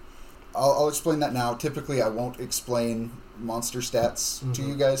of thing. I'll explain that now. Typically, I won't explain monster stats to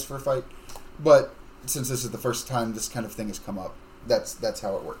you guys for a fight, but since this is the first time this kind of thing has come up, that's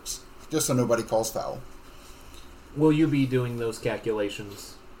how it works. Just so nobody calls foul. Will you be doing those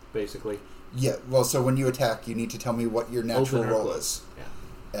calculations, basically? Yeah. Well, so when you attack, you need to tell me what your natural Open or roll close? is,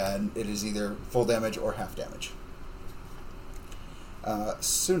 Yeah. and it is either full damage or half damage.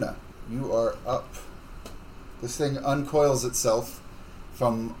 Suna, you are up. This thing uncoils itself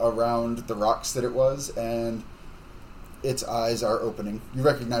from around the rocks that it was, and its eyes are opening. You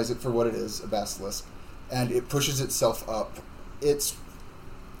recognize it for what it is, a basilisk, and it pushes itself up. It's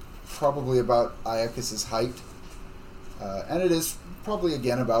probably about Iacus' height, and it is probably,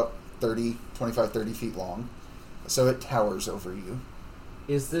 again, about 25-30 feet long, so it towers over you.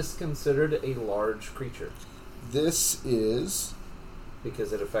 Is this considered a large creature? This is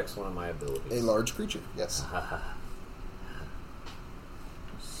Because it affects one of my abilities. a large creature, yes.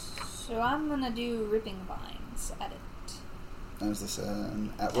 So I'm gonna do ripping vines at it. And is this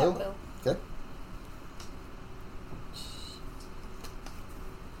an at At will? will. Okay.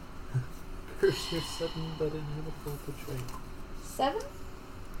 Curse your sudden but inevitable betrayal. 7?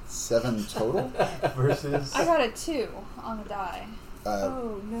 7 total Versus. I got a 2 on the die.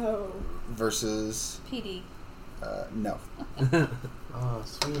 Oh, no. versus PD. no. Oh,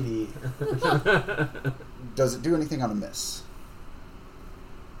 sweetie. Does it do anything on a miss?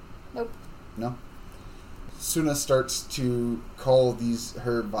 Nope. No. Suna starts to call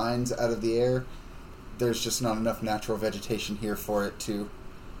her vines out of the air. There's just not enough natural vegetation here for it to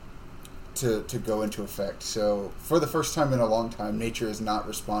go into effect. So, for the first time in a long time, nature is not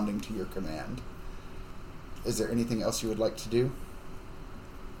responding to your command. Is there anything else you would like to do?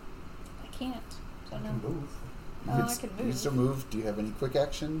 I can't. So no. Move. Oh, I can You can move. still move. Do you have any quick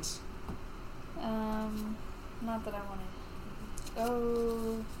actions? Not that I want to.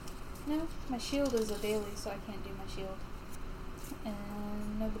 Oh, no. My shield is a daily, so I can't do my shield. And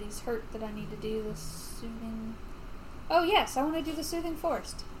nobody's hurt that I need to do this soothing. Oh, yes, I want to do the Soothing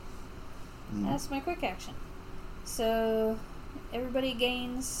Forest. Mm. That's my quick action. So, everybody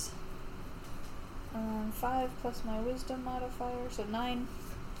gains 5 plus my wisdom modifier, so 9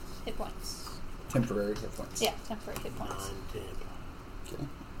 hit points. Temporary hit points. Yeah, temporary hit points. 9 temp. Okay.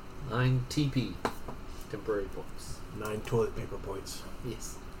 9 TP. Temporary points. 9 toilet paper points.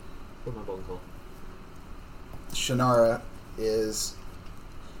 Yes. For my bone call. Shannara is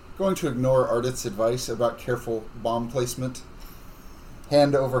going to ignore Ardith's advice about careful bomb placement.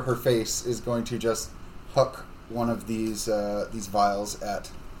 Hand over her face is going to just huck one of these vials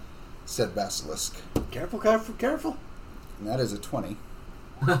at said basilisk. Careful, careful, careful. And that is a 20.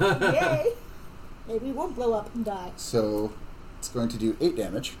 Yay! Maybe we won't blow up and die. So it's going to do 8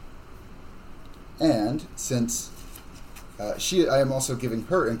 damage. And since I am also giving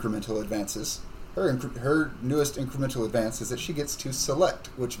her incremental advances, her newest incremental advance is that she gets to select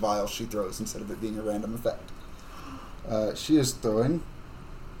which vial she throws instead of it being a random effect. She is throwing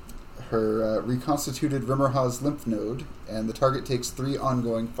her reconstituted Rimmerha's lymph node, and the target takes 3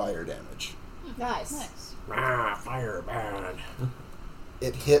 ongoing fire damage. Nice. Nice. Ah, fire bad.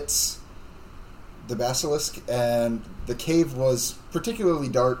 It hits the basilisk, and the cave was particularly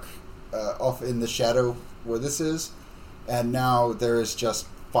dark off in the shadow where this is, and now there is just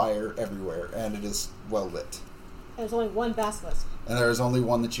fire everywhere, and it is well lit. There's only one basilisk. And there is only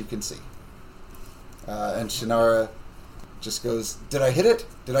one that you can see. And Shannara just goes, "Did I hit it?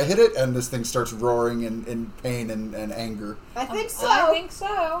 Did I hit it?" And this thing starts roaring in pain and anger. I think so. I think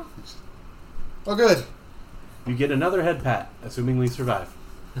so. Oh, good. You get another head pat, assuming we survive.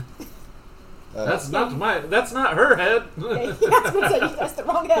 That's not her head. That's the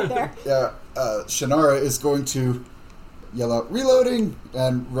wrong head there. Yeah, Shannara is going to yell out, "Reloading!"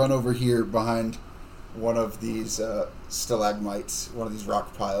 and run over here behind one of these stalagmites, one of these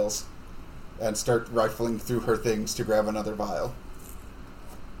rock piles, and start rifling through her things to grab another vial.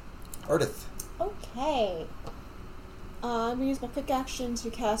 Ardith. Okay. I'm going to use my quick action to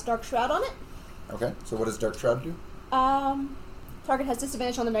cast Dark Shroud on it. Okay, so what does Dark Shroud do? Target has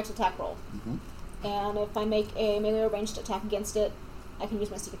disadvantage on the next attack roll. Mm-hmm. And if I make a melee ranged attack against it, I can use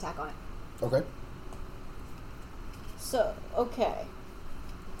my sneak attack on it. Okay. So, okay.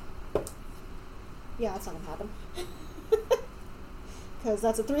 Yeah, that's not going to happen. Because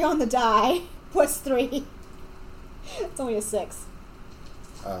that's a 3 on the die, plus 3. It's only a 6.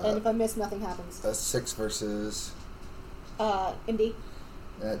 And if I miss, nothing happens. A 6 versus... MD?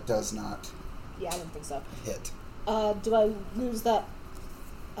 It does not Yeah, I didn't think so. hit. Do I lose that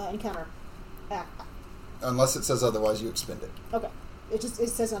encounter? Unless it says otherwise, you expend it. Okay. It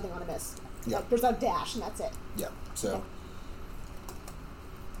says nothing on a miss. Yeah. Like, there's a dash, and that's it. Yeah, so...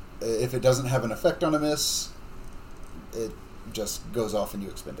 If it doesn't have an effect on a miss, it just goes off and you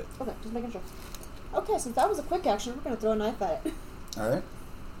expend it. Okay, just making sure. Okay, since that was a quick action, we're going to throw a knife at it. Alright.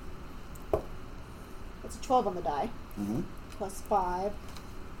 It's a 12 on the die, Mm-hmm. plus 5,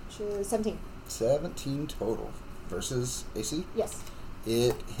 which is 17. 17 total. Versus AC? Yes.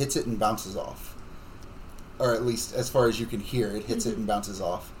 It hits it and bounces off. Or at least, as far as you can hear, it hits it and bounces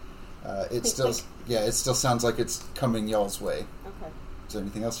off. It still sounds like it's coming y'all's way. Okay. Is there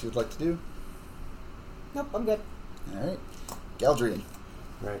anything else you would like to do? Nope, I'm good. Alright. Galdrian.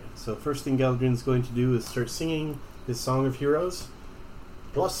 Right. So first thing Galdrian's going to do is start singing his Song of Heroes.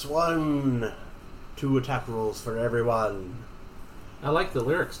 +1 2 attack rolls for everyone. I like the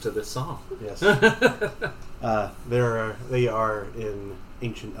lyrics to this song. Yes. They are in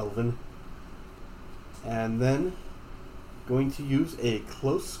Ancient Elven. And then going to use a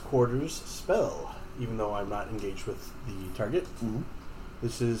close quarters spell, even though I'm not engaged with the target. Mm-hmm.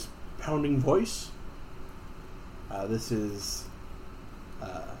 This is Pounding Voice. This is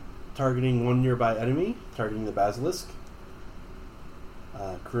targeting one nearby enemy, targeting the basilisk.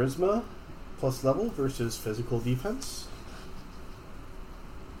 Charisma plus level versus physical defense.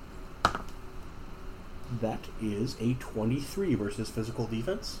 That is a 23 versus physical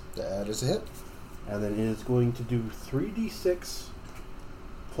defense. That is a hit. And then it is going to do 3d6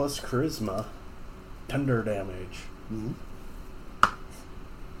 plus charisma thunder damage. Mm-hmm.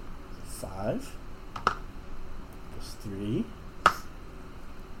 5 plus 3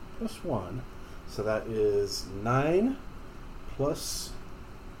 plus 1. So that is 9 plus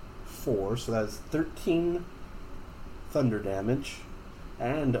 4. So that is 13 thunder damage.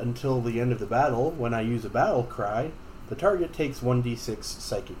 And until the end of the battle, when I use a battle cry, the target takes 1d6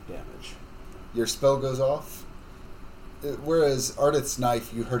 psychic damage. Your spell goes off. Whereas Ardith's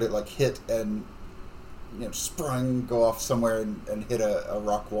knife, you heard it like hit and sprung, go off somewhere and hit a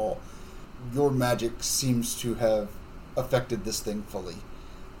rock wall. Your magic seems to have affected this thing fully.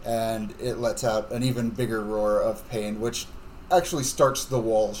 and it lets out an even bigger roar of pain, which actually starts the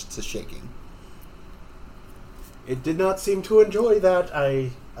walls to shaking. It did not seem to enjoy that.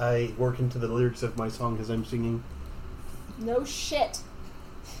 I work into the lyrics of my song as I'm singing. No shit.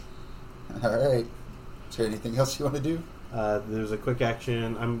 All right. Is there anything else you want to do? There's a quick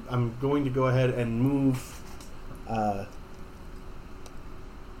action. I'm going to go ahead and move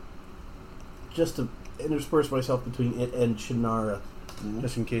just to intersperse myself between it and Shannara,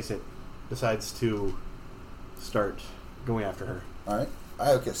 just in case it decides to start going after her. All right.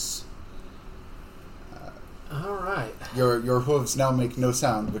 Iocus. All right. Your hooves now make no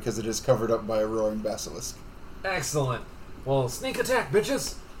sound because it is covered up by a roaring basilisk. Excellent. Well, sneak attack,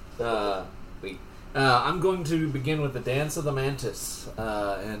 bitches. I'm going to begin with the Dance of the Mantis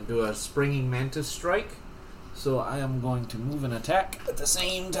and do a springing mantis strike. So I am going to move and attack at the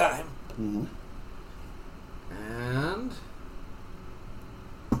same time. Mm-hmm. And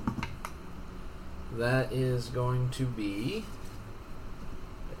that is going to be...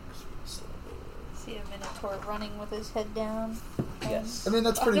 See a Minotaur running with his head down. Yes. I mean,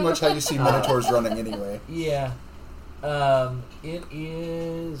 that's pretty much how you see minotaurs running anyway. Yeah. It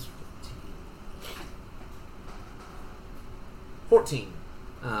is 14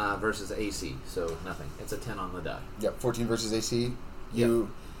 versus AC, so nothing. It's a 10 on the die. Yep, 14 versus AC. You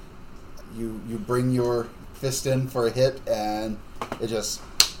bring your fist in for a hit, and it just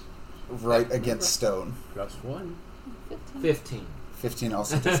right against stone. Plus 1. 15. 15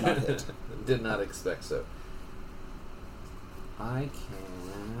 also does not hit. Did not expect so. I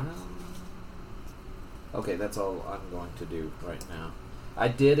can... Okay, that's all I'm going to do right now. I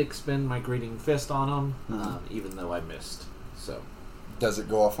did expend my Greeting Fist on him, even though I missed. So Does it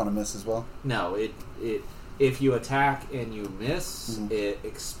go off on a miss as well? no, it if you attack and you miss, it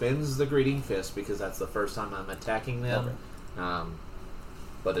expends the Greeting Fist because that's the first time I'm attacking them. Okay.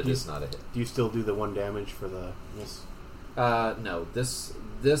 But it is not a hit. Do you still do the 1 damage for the miss? No,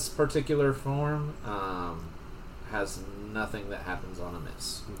 this particular form has nothing that happens on a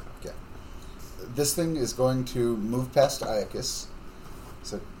miss. Okay. This thing is going to move past Iacus.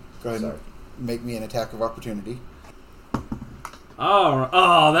 So go ahead and make me an attack of opportunity.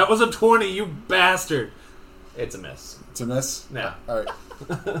 Oh, that was a 20, you bastard! It's a miss. It's a miss? Yeah. All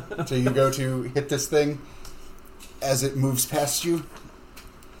right. So you go to hit this thing as it moves past you,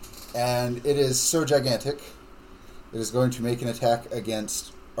 and it is so gigantic, it is going to make an attack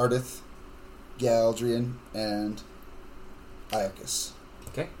against Ardith, Galdrian, and Iacus.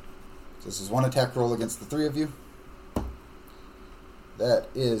 Okay. So this is one attack roll against the 3 of you. That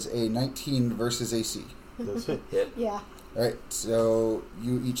is a 19 versus AC. Does hit. Yeah. Alright, so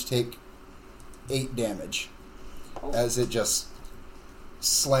you each take 8 damage as it just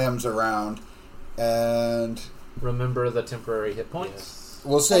slams around, and Remember the temporary hit points?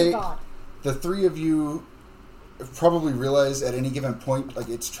 we'll Thank say God. the 3 of you probably realize at any given point, like,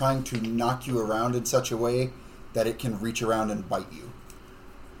 it's trying to knock you around in such a way that it can reach around and bite you.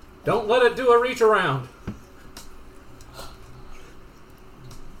 Don't let it do a reach around.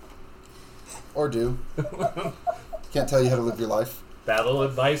 Or do. Can't tell you how to live your life. Battle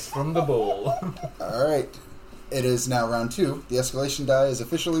advice from the bull. Alright. It is now round 2. The escalation die is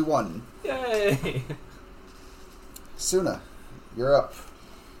officially 1. Yay! Suna, you're up.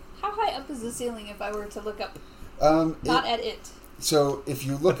 How high up is the ceiling if I were to look up? Not At it. So if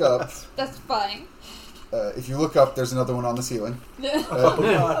you look up, That's fine. there's another one on the ceiling.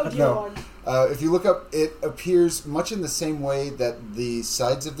 Oh, dear No. Lord. If you look up, it appears much in the same way that the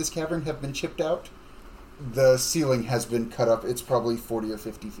sides of this cavern have been chipped out. The ceiling has been cut up. It's probably 40 or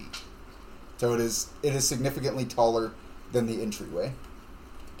 50 feet. So it is significantly taller than the entryway.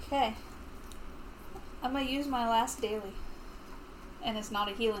 Okay. I'm gonna use my last daily. And it's not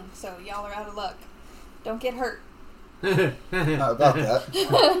a healing, so y'all are out of luck. Don't get hurt. Not about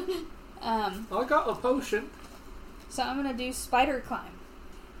that. I got a potion. So I'm gonna do spider climb.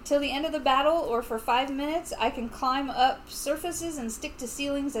 Till the end of the battle, or for 5 minutes, I can climb up surfaces and stick to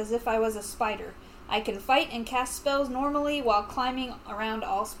ceilings as if I was a spider. I can fight and cast spells normally while climbing around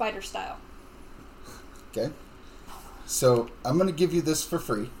all spider style. Okay. So I'm going to give you this for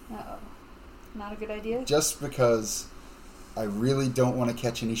free, Uh-oh. Not a good idea? just because I really don't want to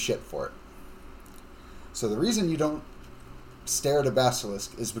catch any shit for it. So the reason you don't stare at a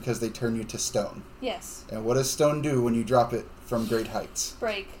basilisk is because they turn you to stone. Yes. And what does stone do when you drop it from great heights?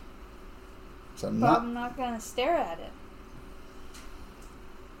 Break. So I'm But not... I'm not gonna stare at it.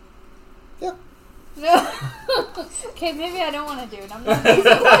 Yeah. No. Okay, maybe I don't want to do it. I'm not doing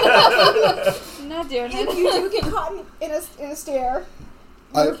it. I'm not doing If you it. do get caught in a stare,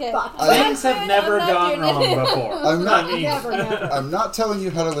 Okay. Things have never gone wrong before. I'm not- Never. I'm not telling you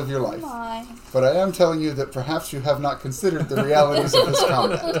how to live your life, Come on. but I am telling you that perhaps you have not considered the realities of this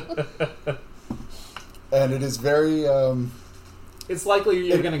combat. And it is very, It's likely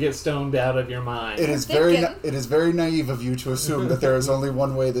you're going to get stoned out of your mind. it is very naive of you to assume that there is only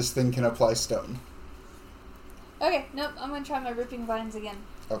one way this thing can apply stone. Okay, nope. I'm gonna try my ripping vines again.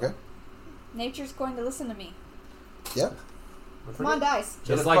 Okay. Nature's going to listen to me. Yep. Come on, dice. Just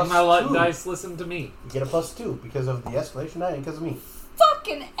Get a like plus my 2. dice listen to me. You get a +2 because of the escalation die and because of me.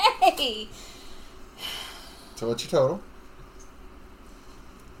 Fucking A! So what's your total?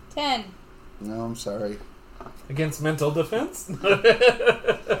 10. No, I'm sorry. Against mental defense?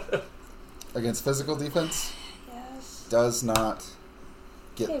 Against physical defense, Yes. does not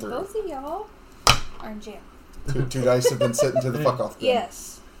get Okay, through. both of y'all are in jail. Two dice have been sitting to the fuck off. Bin.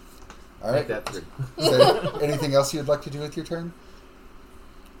 Yes. All Make right. that 3. Is there anything else you'd like to do with your turn?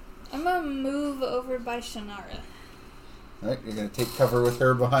 I'm gonna move over by Shannara. All right. You're going to take cover with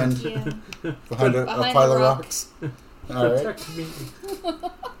her behind Yeah. behind a Behind pile a of rock. rocks. All right. Protect me.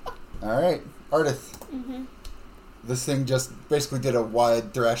 All right. Ardith. Mm-hmm. This thing just basically did a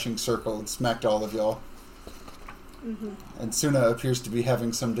wide thrashing circle and smacked all of y'all. Mm-hmm. And Suna appears to be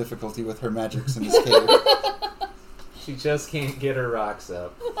having some difficulty with her magics in this cave. She just can't get her rocks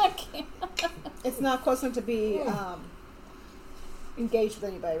up. I can't. It's not close enough to be engaged with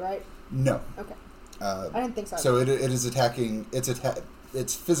anybody, right? No. Okay. I didn't think so. So it is attacking.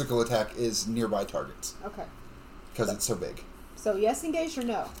 Its physical attack is nearby targets Okay. because it's so big. So yes, engaged or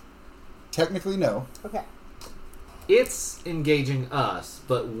no? Technically, no. Okay. It's engaging us,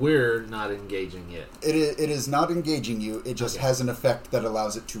 but we're not engaging it. It is not engaging you. It just Okay. has an effect that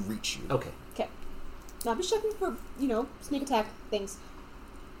allows it to reach you. Okay. Okay. Now be checking for, sneak attack things.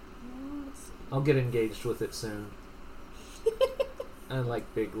 I'll get engaged with it soon. I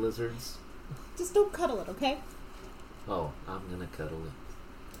like big lizards. Just don't cuddle it, okay? Oh, I'm gonna cuddle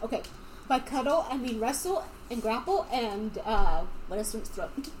it. Okay. By cuddle, I mean wrestle and grapple and, what is its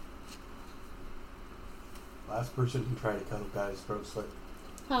throat? Last person who tried to cuddle guy's throat slit.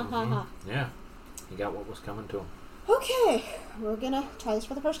 Ha ha ha. Yeah. You got what was coming to him. Okay. We're gonna try this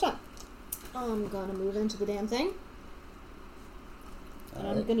for the first time. I'm gonna move into the damn thing. And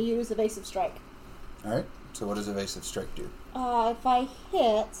All I'm right. gonna use evasive strike. All right. So what does evasive strike do? If I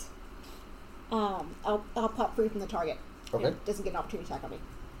hit, I'll pop free from the target. Okay. It doesn't get an opportunity attack on me.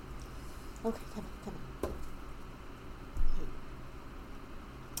 Okay, come on.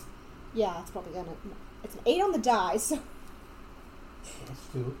 Yeah, it's probably gonna. It's an 8 on the die, so Let's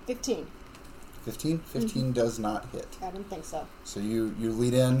do it. 15. 15? 15 does not hit. I didn't think so. So you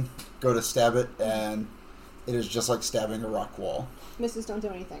lead in, go to stab it, and it is just like stabbing a rock wall. Misses don't do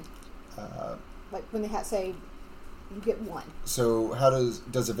anything. Like when they say you get 1. So how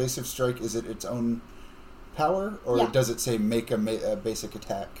does evasive strike? Is it its own power, or Yeah. does it say make a basic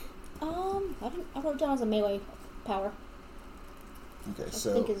attack? I wrote it down as a melee power. Okay, I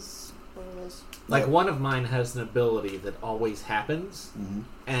so think is what it is. Like Yeah. one of mine has an ability that always happens, Mhm.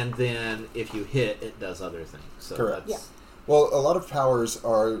 and then if you hit, it does other things. So Correct. That's, Well, a lot of powers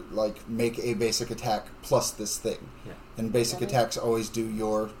are like make a basic attack plus this thing, Yeah. and basic Right. attacks always do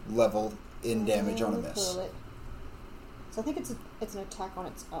your level in damage on a miss. Pull it. So I think it's an attack on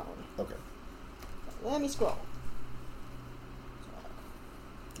its own. Okay, Let me scroll.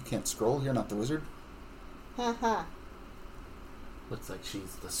 you can't scroll. You're not the wizard. Haha. Looks like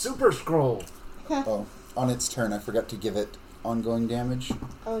she's the Super Scroll. Oh, on its turn, I forgot to give it ongoing damage,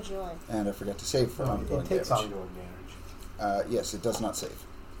 Oh joy. and I forgot to save for ongoing It takes damage. ongoing damage. Yes, it does not save.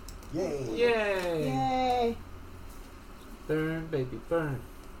 Yay! Yay! Yay. Burn, baby, burn.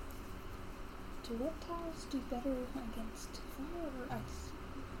 Do reptiles do better against fire or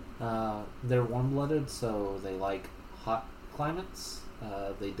ice? They're warm-blooded, so they like hot climates.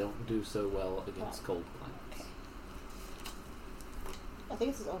 They don't do so well against cold climates. I think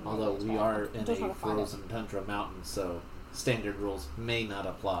it's his own. Although melee we attack. are I'm in just trying a to find it. frozen tundra mountain, so standard rules may not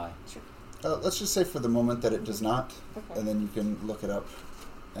apply. Let's just say for the moment that it does not, Okay. and then you can look it up,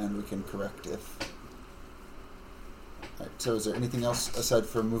 and we can correct if. Alright, so is there anything else aside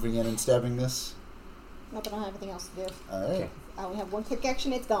from moving in and stabbing this? Not that I don't have anything else to do. Alright. Okay. I only have one quick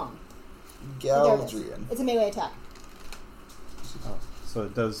action. It's gone. There it is. Galdrian. It's a melee attack. So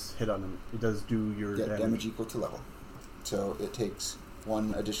it does hit on him. It does do your Yeah, damage. damage equal to level. So it takes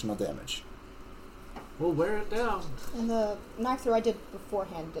 1 additional damage. We'll wear it down. And the knife throw I did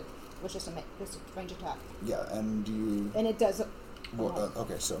beforehand was just a range attack, Yeah, and you. and it does. Well,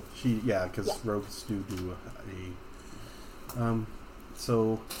 okay, so. Because Yeah. rogues do a.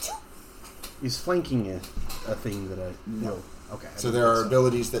 So is flanking a thing that I No. Okay. I So didn't there think are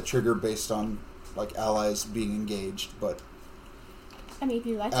abilities that trigger based on like allies being engaged, but I mean, if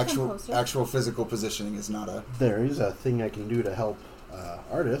you like to come actual closer. physical positioning is not a. There is a thing I can do to help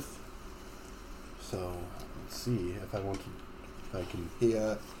Ardith. So let's see if I can.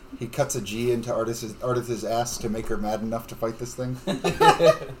 He cuts a G into Ardith's ass to make her mad enough to fight this thing.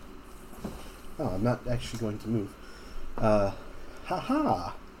 Oh, I'm not actually going to move.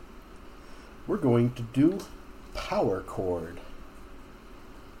 Haha. We're going to do Power Chord.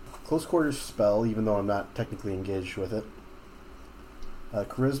 Close quarters spell, even though I'm not technically engaged with it.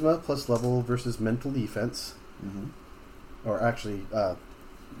 Charisma plus level versus mental defense. Mm-hmm. Or actually,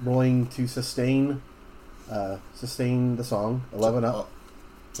 rolling to sustain the song. 11 up.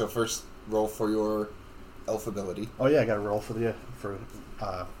 So first roll for your elf ability. Oh yeah, I got to roll for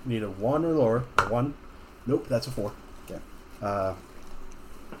need a 1 or lower. A 1. Nope, that's a 4. Okay.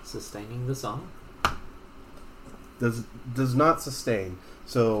 Sustaining the song. Does not sustain.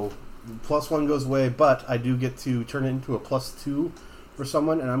 So +1 goes away, but I do get to turn it into a +2 for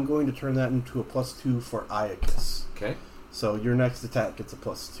someone, and I'm going to turn that into a +2 for Iacus. Okay. So your next attack gets a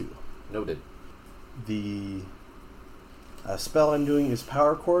 +2. Noted. The spell I'm doing is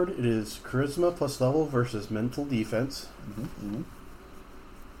Power Chord. It is Charisma plus level versus mental defense. Mm-hmm.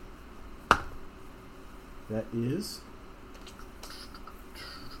 Mm-hmm. That is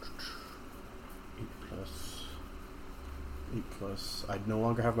 8 plus. I no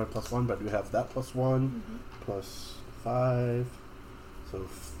longer have my +1, but I do have that +1 plus 5. So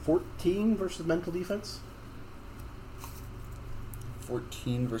 14 versus mental defense.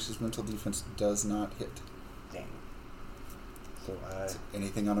 14 versus mental defense does not hit. Dang. So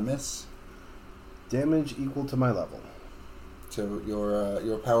Anything on a miss? damage equal to my level. So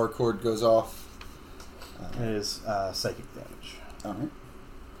your power cord goes off. It is psychic damage. All right.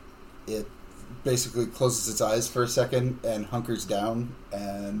 It basically closes its eyes for a second and hunkers down,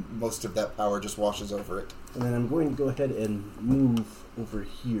 and most of that power just washes over it. And then I'm going to go ahead and move over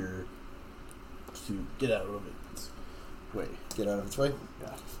here to get out of its way. Get out of its way.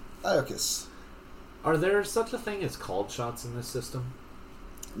 Yeah. Iacus. Are there such a thing as called shots in this system?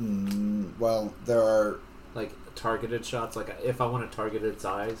 Well, there are Like targeted shots? Like if I want to target its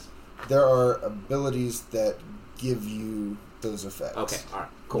eyes? abilities that give you those effects. Okay, alright,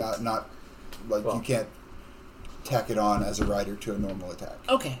 cool. Not like Well. you can't tack it on as a rider to a normal attack.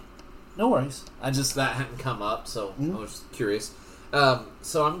 Okay, no worries. That hadn't come up, so Mhm. I was curious.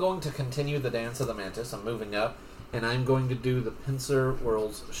 So I'm going to continue the Dance of the Mantis. I'm moving up, and I'm going to do the Pincer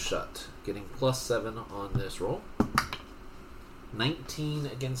Whirls Shut, getting +7 on this roll. 19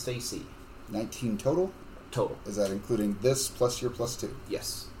 against AC 19 total. total. Is that including this plus your +2?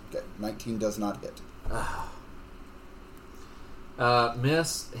 Yes. Okay, 19 does not hit.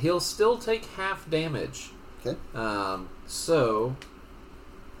 Miss. He'll still take half damage. Okay. So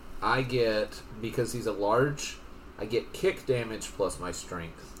I get, because he's a large, I get kick damage plus my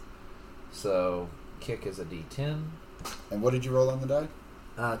strength. So kick is a D10. And what did you roll on the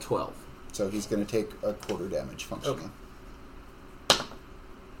die? 12. So he's going to take a quarter damage functionally. Okay.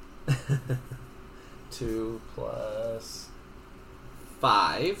 2 plus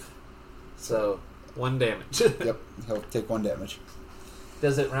 5. So 1 damage. Yep, he'll take 1 damage.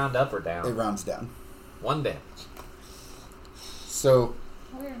 Does it round up or down? It rounds down. 1 damage. So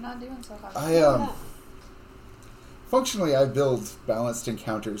We're not doing so hot. functionally I build balanced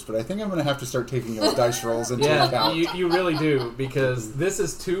encounters, but I think I'm going to have to start taking those dice rolls into Yeah, account. you really do, because this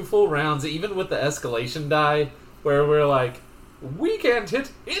is 2 full rounds, even with the escalation die, where we're like, we can't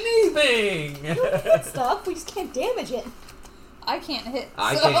hit anything! Hit stuff, we just can't damage it. I can't hit.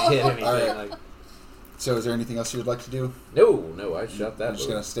 I so- can't hit anything. All right. Like, So is there anything else you would like to do? no, I shut that You're just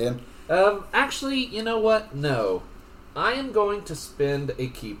door. going to stand? Actually, you know what? No. I am going to spend a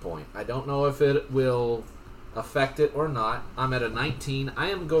key point. I don't know if it will affect it or not. I'm at a 19. I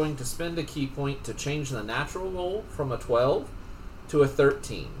am going to spend a key point to change the natural roll from a 12 to a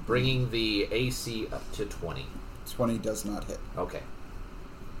 13, bringing the AC up to 20. 20 does not hit. Okay.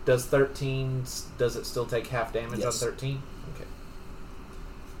 Does it still take half damage Yes. on 13? Okay.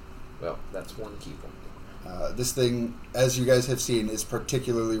 Well, that's 1 key point. This thing, as you guys have seen, is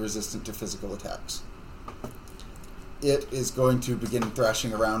particularly resistant to physical attacks. It is going to begin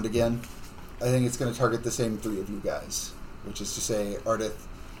thrashing around again. I think it's going to target the same 3 of you guys, which is to say Ardith,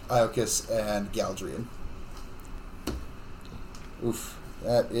 Iacus, and Galdrian. Oof.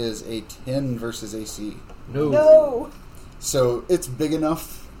 That is a 10 versus AC. No. So it's big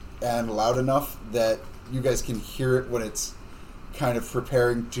enough and loud enough that you guys can hear it when it's kind of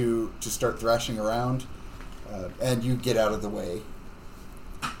preparing to start thrashing around, and you get out of the way.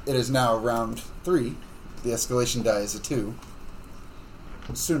 It is now round 3. The escalation die is a 2.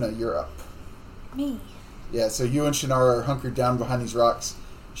 Suna, you're up. Me. Yeah, so you and Shannara are hunkered down behind these rocks.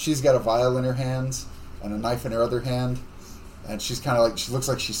 She's got a vial in her hands and a knife in her other hand. And she's kind of like, she looks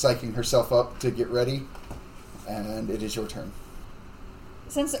like she's psyching herself up to get ready. And it is your turn.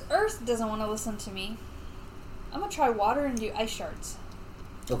 Since the earth doesn't want to listen to me, I'm going to try water and do ice shards.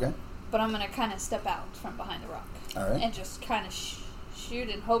 Okay. But I'm going to kind of step out from behind the rock. All right. And just kind of shoot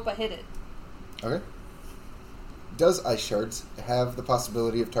and hope I hit it. Okay. Does ice shards have the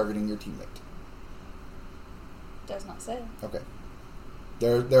possibility of targeting your teammate? Does not say. Okay.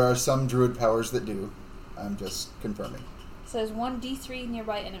 There are some druid powers that do. I'm just confirming. It says 1d3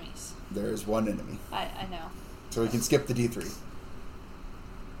 nearby enemies. There is one enemy. I know. So we can skip the D3.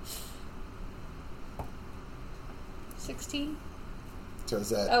 16? So is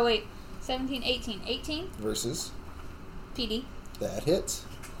that Oh, wait. 17, 18. 18? versus? PD. That hits.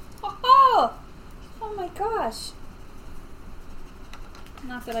 Oh! Oh my gosh.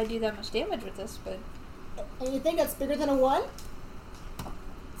 Not that I do that much damage with this, but And you think that's bigger than a 1?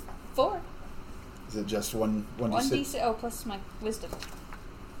 4. Is it just one 1d6. D6? Oh, plus my wisdom.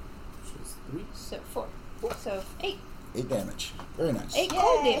 Which is 3. So 4. So 8. 8 damage. Very nice. 8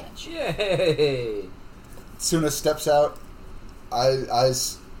 cold Yay. damage. Yay! Suna steps out,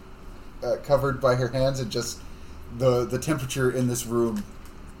 eyes covered by her hands, and just the temperature in this room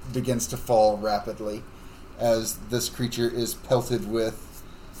begins to fall rapidly as this creature is pelted with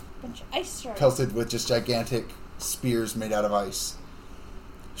Bunch of ice shards. just gigantic spears made out of ice.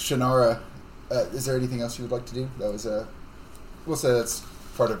 Shannara, is there anything else you would like to do? That was we'll say that's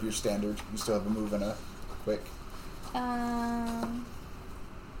part of your standard. You still have a move and a quick.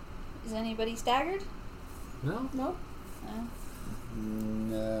 Is anybody staggered? No? No.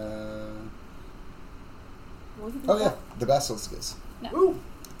 No. Well, you can Oh do yeah, the basilisk is. No. Ooh.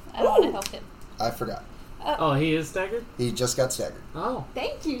 I don't want to help him. I forgot. Oh, he is staggered? He just got staggered. Oh. that.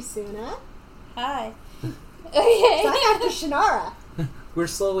 Thank you, Suna. Hi. So Okay. I'm after Shannara. We're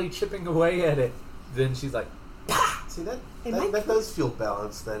slowly chipping away at it. Then she's like, See that It might that does feel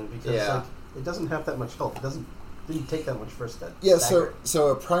balanced then because Yeah. like it doesn't have that much health. Didn't take that much first step. Yeah, so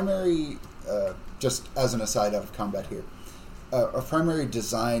a primary, just as an aside out of combat here, a primary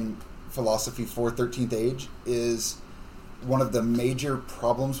design philosophy for 13th Age is one of the major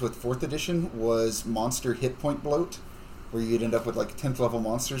problems with 4th edition was monster hit point bloat, where you'd end up with like 10th level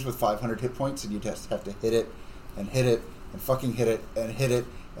monsters with 500 hit points, and you'd just have to hit it and fucking hit it and hit it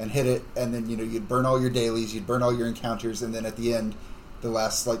and hit it, and then you'd burn all your dailies, you'd burn all your encounters, and then at the end, the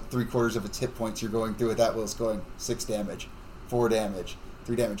last like 3/4 of its hit points you're going through at that was going 6 damage, 4 damage,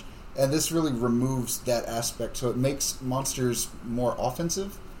 3 damage. And this really removes that aspect, so it makes monsters more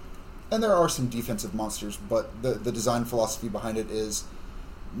offensive. And there are some defensive monsters, but the design philosophy behind it is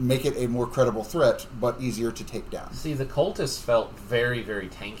make it a more credible threat, but easier to take down. see, the cultists felt very, very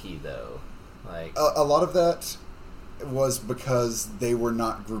tanky, though. Like, A lot of that was because they were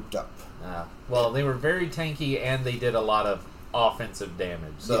not grouped up. well, they were very tanky, and they did a lot of offensive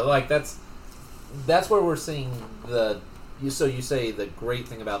damage. So, Yeah. like, that's where we're seeing So you say the great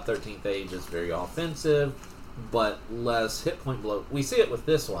thing about 13th Age is very offensive, but less hit point bloat. We see it with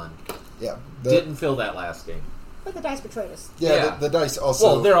this one. Yeah. Didn't feel that last game. But the dice betrayed us. Yeah, Yeah. The dice also...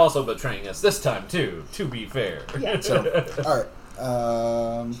 Well, they're also betraying us this time, too, to be fair. Yeah. So, alright.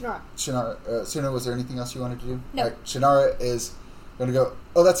 Shannara. Shannara, Suna, was there anything else you wanted to do? No. Alright, Shannara is going to go,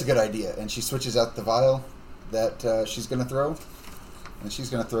 oh, that's a good idea. And she switches out the vial that she's going to throw. And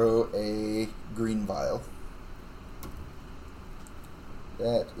she's going to throw a green vial.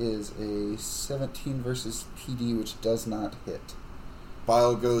 That is a 17 versus PD, which does not hit.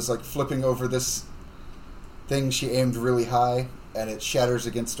 Vial goes like flipping over this thing she aimed really high, and it shatters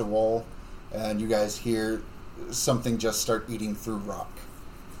against a wall, and you guys hear something just start eating through rock.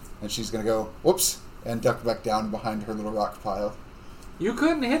 And she's going to go, whoops, and duck back down behind her little rock pile. You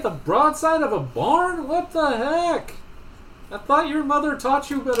couldn't hit the broadside of a barn? What the heck? I thought your mother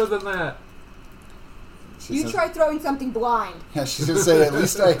taught you better than that. You tried throwing something blind. Yeah, she's going to say, at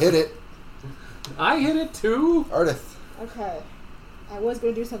least I hit it. I hit it too. Ardith Okay. I was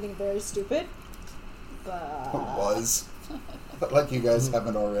going to do something very stupid, but... was. But like you guys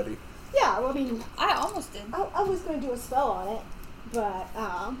haven't already. Yeah, well, I mean, I almost did. I was going to do a spell on it,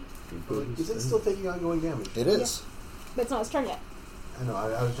 but Is it still taking ongoing damage? It is. but it's not its turn yet. I know.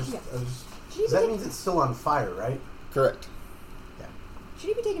 I was just. Yeah. Should you, be That taking, means it's still on fire, right? Correct. should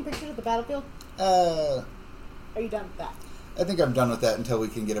you be taking pictures of the battlefield? Uh, Are you done with that? I think I'm done with that until we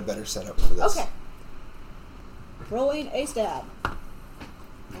can get a better setup for this. Okay. Rolling a stab.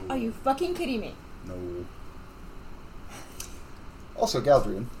 Are you fucking kidding me? No. Also,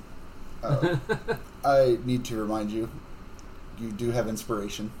 Galdrian, I need to remind you, you do have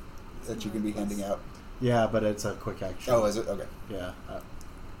inspiration that you can be handing out. Yeah, but it's a quick action. Oh, is it? Okay. Yeah.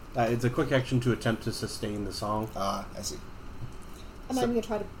 It's a quick action to attempt to sustain the song. Ah, I see. I'm So- not even going to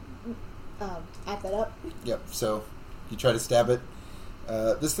try to add that up. Yep, so you try to stab it.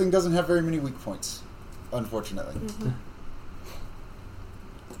 This thing doesn't have very many weak points, unfortunately. Mm-hmm. I'm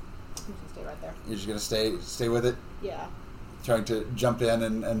just going to stay right there. You're just going to stay with it, Yeah. trying to jump in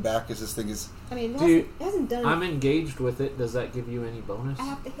and back as this thing is... I mean, Do you- it hasn't done... I'm engaged with it. Does that give you any bonus? I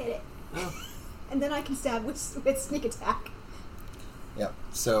have to hit it. Oh. And then I can stab with sneak attack. Yep,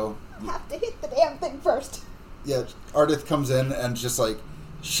 so... I have to hit the damn thing first. Yeah, Ardith comes in and just like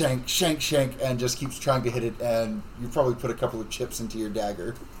shank, shank, shank, and just keeps trying to hit it, and you probably put a couple of chips into your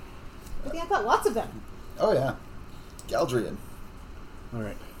dagger. But yeah, I've got lots of them. Oh yeah. Galdrian. All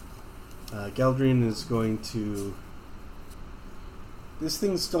right. Galdrian is going to... This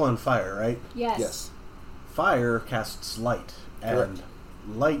thing's still on fire, right? Yes. Yes. Fire casts light, and Correct.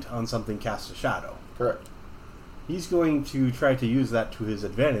 light on something casts a shadow. Correct. He's going to try to use that to his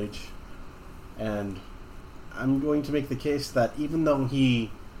advantage, and I'm going to make the case that even though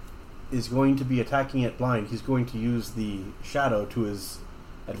he is going to be attacking it blind, he's going to use the shadow to his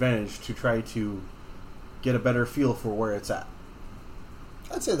advantage to try to get a better feel for where it's at.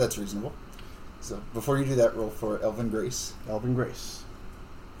 I'd say that's reasonable. So before you do that, roll for Elven Grace. Elven Grace.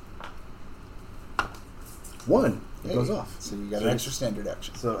 1. It Hey, goes off. So you got So- an extra standard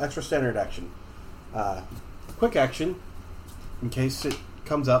action. So extra standard action. Quick action, in case it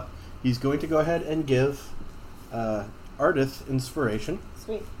comes up, he's going to go ahead and give Ardith inspiration.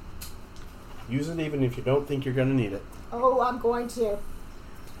 Sweet. Use it even if you don't think you're going to need it. Oh, I'm going to.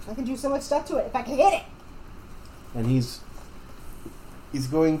 I can do so much stuff to it if I can hit it. And he's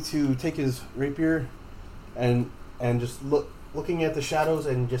going to take his rapier and just looking at the shadows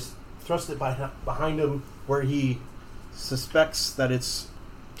and just thrust it behind him where he suspects that it's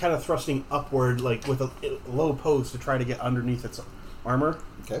kind of thrusting upward, like with a low pose to try to get underneath its armor.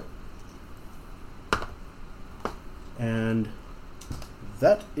 Okay. And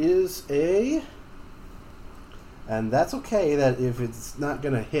that is a... And that's okay that if it's not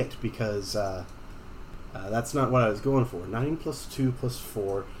going to hit, because that's not what I was going for. 9 plus 2 plus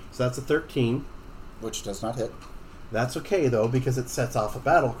 4, so that's a 13. Which does not hit. That's okay, though, because it sets off a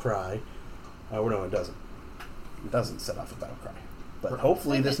battle cry. Oh, no, it doesn't. It doesn't set off a battle cry. But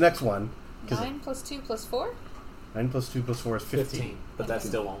hopefully Wait a this minute. next one... 9 plus 2 plus 4? 9 plus 2 plus 4 is 15. 15. But that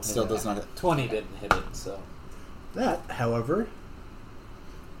still won't hit Still it. does not hit. 20 didn't hit it, so... That, however,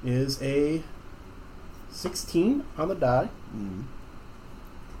 is a 16 on the die. Mm.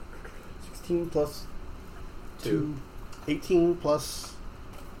 16 plus 2. 18 plus...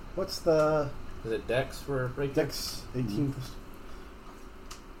 What's the... Is it Dex for break? Dex? 18 plus...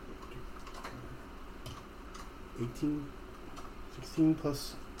 18... 16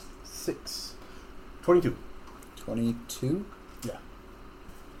 plus 6. 22. 22 Yeah.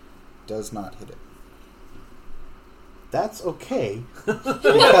 does not hit it. That's okay, because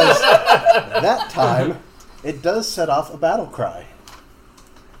that time it does set off a battle cry.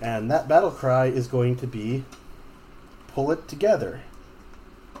 And that battle cry is going to be pull it together.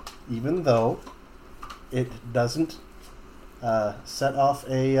 Even though it doesn't set off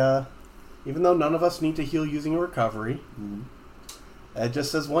a... even though none of us need to heal using a recovery, Mm-hmm. it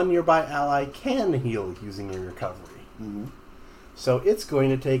just says one nearby ally can heal using a recovery. Mm-hmm. So it's going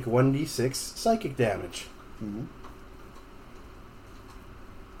to take 1d6 psychic damage. Mm-hmm.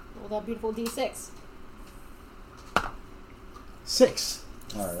 Roll that beautiful D6. 6.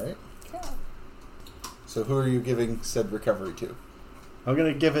 All right. Okay. So who are you giving said recovery to? I'm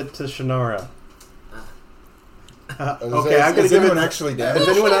going to give it to Shannara. Is Okay, I'm going to give anyone it... actually Is damaged?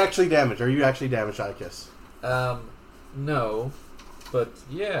 anyone actually damaged? Are you actually damaged, Icus? No. But,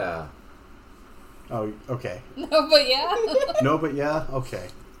 yeah. Oh, okay. No, but yeah. No, but yeah? Okay.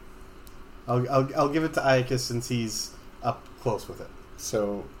 I'll give it to Icus since he's up close with it.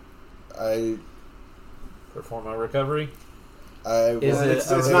 So, I Perform a recovery. will- Is it It's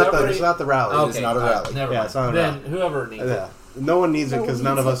a not recovery? the rally. is not a rally. Never Yeah, mind. it's not a then rally. whoever needs Yeah. it, No one needs it No because one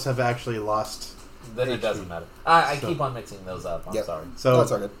none of needs us have actually lost. then it HP. doesn't matter. I So- keep on mixing those up. I'm Yep. sorry. So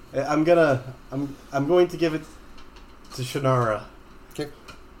That's all good. I'm going to give it to Shannara Okay.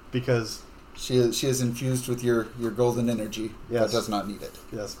 because She is infused with your golden energy, Yes. but does not need it.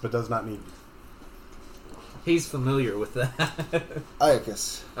 yes, but does not need. He's familiar with that.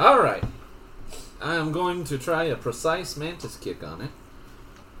 Iacus. All right. I am going to try a precise mantis kick on it.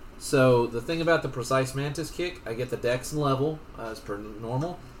 So the thing about the precise mantis kick, I get the dex and level as per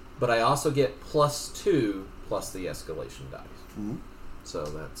normal, but I also get +2 plus the escalation dice. Mm-hmm. So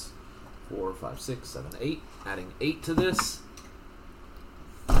that's 4, 5, 6, 7, 8. Adding 8 to this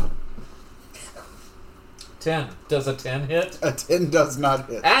 10. Does a 10 hit? A 10 does not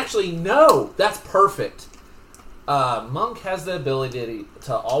hit. Actually, no. That's perfect. Monk has the ability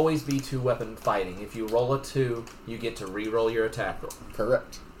to always be two-weapon fighting. If you roll a 2, you get to re-roll your attack roll.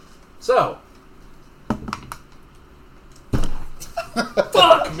 Correct. So.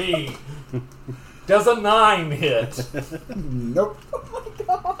 Fuck me! Does a 9 hit? Nope.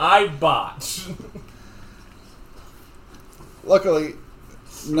 I botch. Luckily,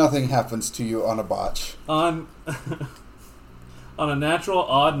 nothing happens to you on a botch. On a natural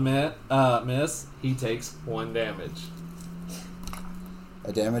odd miss, he takes 1 damage.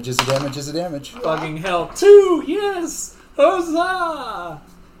 A damage is a damage is a damage. Fucking hell. 2! Yes! Huzzah!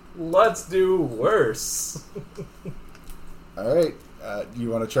 Let's do worse. Alright. Do you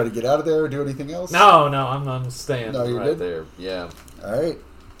want to try to get out of there or do anything else? No, I'm staying No, you're right good? there. Yeah. Alright.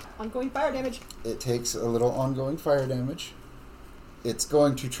 Ongoing fire damage. It takes a little ongoing fire damage. It's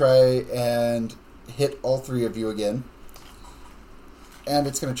going to try and hit all 3 of you again. And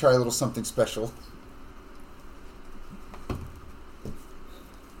it's going to try a little something special.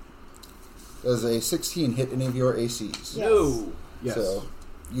 Does a 16 hit any of your ACs? Yes. No. Yes. So,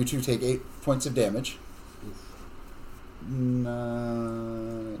 you two take 8 points of damage.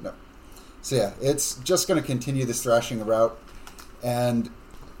 No. So yeah, it's just going to continue this thrashing route, and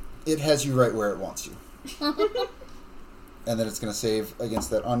it has you right where it wants you. And then it's going to save against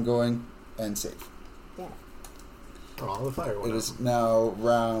that ongoing and save. Yeah. All the fire It went is now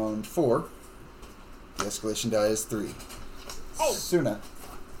round 4. The escalation die is 3. Hey. Suna.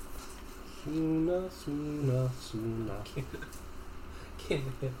 Suna, Suna, Suna. Can't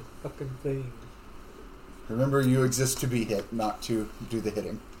hit the fucking thing. Remember, you exist to be hit, not to do the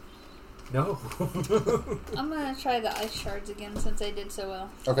hitting. No. I'm gonna try the ice shards again since I did so well.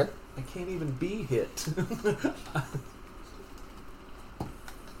 Okay. I can't even be hit.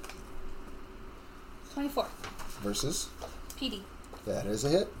 24. Versus. PD. That is a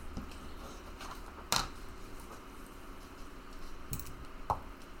hit.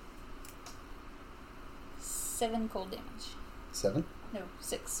 Seven cold damage. 7. No,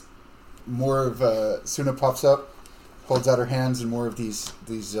 6. More of Suna pops up, holds out her hands, and more of these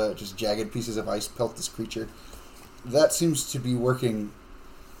just jagged pieces of ice pelt this creature. That seems to be working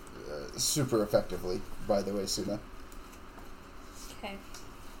super effectively, by the way, Suna. Okay.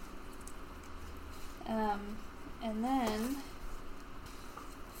 And then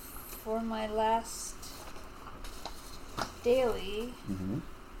for my last daily, Mm-hmm.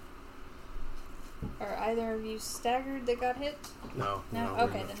 are either of you staggered that got hit? No. No? we're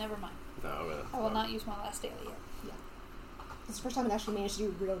okay, not. then never mind. No, I will not use my last daily yet. This is the first time it actually managed to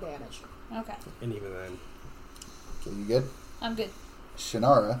do real damage. Okay. And even then, Okay, you good? I'm good.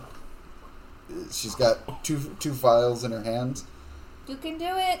 Shannara, she's got two vials in her hands. You can do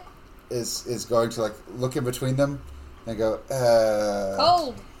it! Is going to like look in between them and go.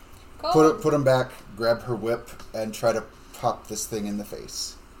 Cold! Cold! Put them back. Grab her whip and try to pop this thing in the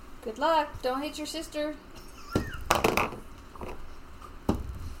face. Good luck. Don't hit your sister.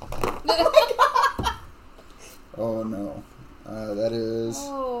 Oh no, that is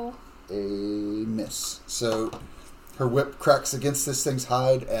Oh. a miss. So her whip cracks against this thing's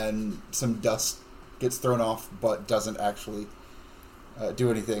hide, and some dust gets thrown off, but doesn't actually do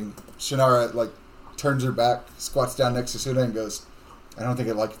anything. Shannara like turns her back, squats down next to Suna, and goes, "I don't think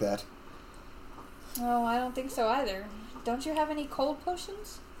it liked that." Oh, I don't think so either. Don't you have any cold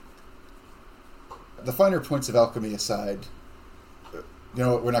potions? The finer points of alchemy aside, you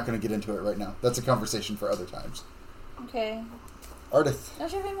know what? We're not going to get into it right now. That's a conversation for other times. Okay. Ardith,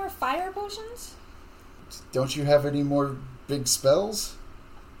 Don't you have any more fire potions? don't you have any more big spells?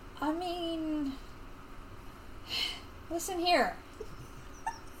 I mean... Listen here.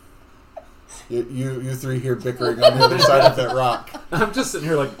 You three here bickering on the other side of that rock. I'm just sitting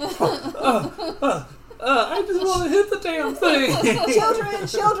here like, I just want to hit the damn thing.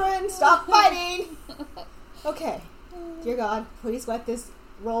 Children, stop fighting! Okay. Dear God, please let this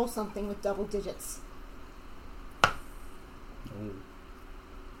roll something with double digits.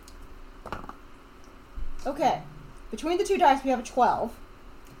 Okay. Between the two dice, we have a 12.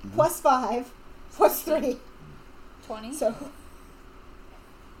 Plus 5. Plus 3. 20? So,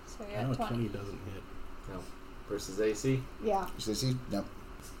 So I you're know at 20. 20 doesn't hit. No. Versus AC. yeah. Sissy? No.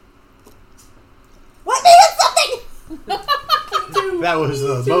 What? They did something! That was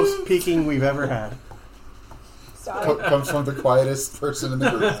the most peaking we've ever had. Sorry. Comes from the quietest person in the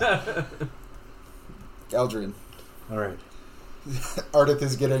group. Aldrin. All right. Ardith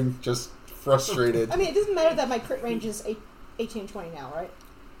is getting just frustrated. I mean, it doesn't matter that my crit range is 18 and 20 now, right?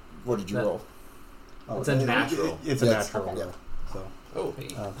 What did you No. roll? It's a natural. It's a Yes. natural. Okay. Yeah. So Oh, hey.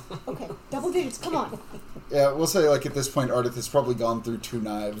 Okay, double digits. Come on. Yeah, we'll say like at this point, Ardith has probably gone through 2 You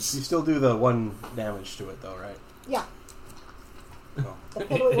knives. still do the 1 damage to it, though, right? Yeah, Oh. the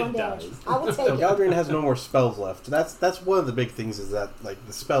piddly 1 It damage. does. I will take So it. Galdrian has no more spells left. That's one of the big things, is that like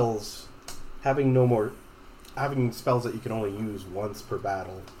the spells, having spells that you can only use once per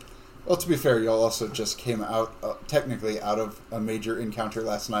battle. Well, to be fair, y'all also just came out, technically, out of a major encounter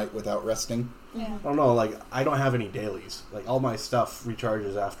last night without resting. Yeah. I don't know, like I don't have any dailies. Like all my stuff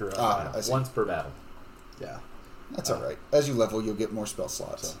recharges after a battle. I see. Once per battle. Yeah. That's all right. As you level, you'll get more spell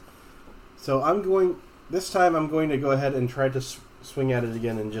slots. So this time I'm going to go ahead and try to swing at it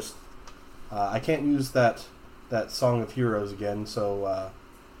again and just I can't use that Song of Heroes again, so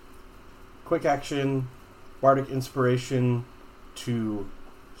quick action, Bardic Inspiration to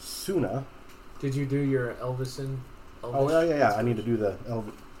Suna. Did you do your Elvison? Oh yeah. I need to do the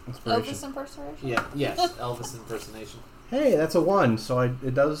Inspiration. Elvis impersonation? Yeah, yes, Elvis impersonation. Hey, that's a 1, so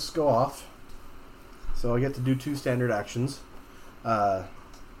it does go off. So I get to do 2 standard actions. So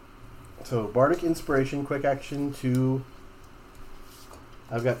Bardic Inspiration, quick action to...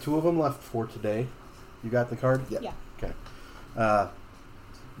 I've got 2 of them left for today. You got the card? Yeah. Yeah. Okay.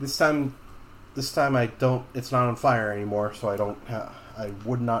 This time I don't... It's not on fire anymore, so I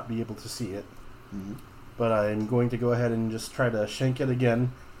would not be able to see it. Mm-hmm. But I'm going to go ahead and just try to shank it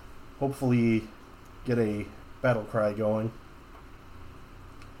again. Hopefully get a battle cry going.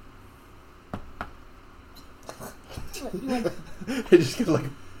 You went I just get like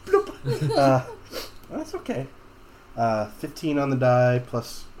bloop. That's okay. 15 on the die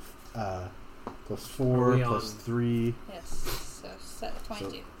plus 4 Are we plus on- 3. Yes. So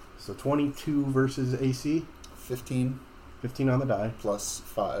 22. So 22 versus AC. 15 15 on the die plus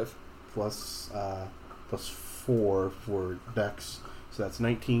 5. plus 4 for Dex. So that's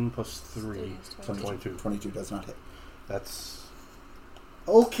 19 plus 3. Yes, 22. 22 does not hit. That's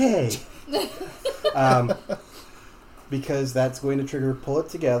okay. Because that's going to trigger Pull It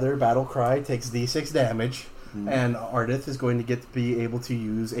Together. Battle Cry takes D6 damage, Mhm. and Ardith is going to be able to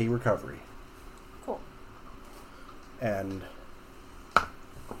use a recovery. cool. And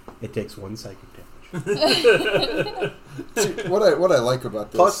it takes 1 psychic damage. See, what I like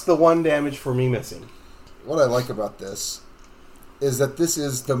about this, Plus the 1 damage for me missing. what I like about this is that this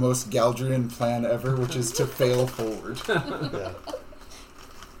is the most Galdrian plan ever, which is to fail forward. Yeah.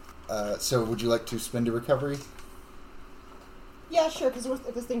 So would you like to spend a recovery? Yeah, sure, because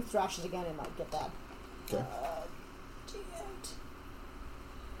if this thing thrashes again, it might get bad. Okay. D8.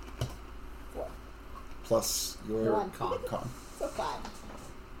 4. Plus your One. con. So 5.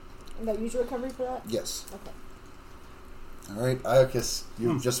 And I use your recovery for that? Yes. Okay. All right, Iocus,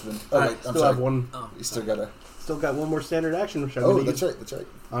 you've just been... Oh, wait, I'm Still sorry. have one. Oh, You still got to... Still got 1 more standard action, which I'm Oh, going to that's use right, that's right.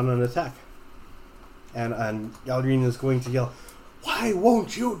 on an attack. And Galdrian is going to yell, "Why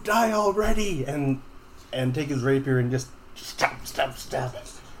won't you die already?" And take his rapier and just stab.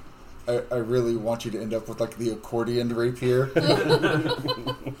 I really want you to end up with, like, the accordion rapier.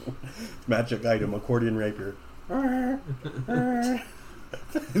 Magic item, accordion rapier. In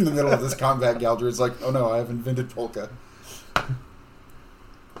the middle of this combat, Galdrian's like, oh no, I have invented polka.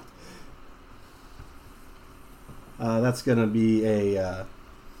 That's going to be a...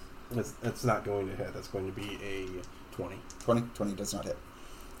 That's not going to hit. That's going to be a 20. 20 does not hit.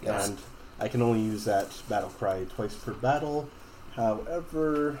 Yes. And I can only use that battle cry twice per battle.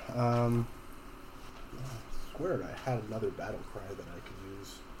 However, I swear I had another battle cry that I could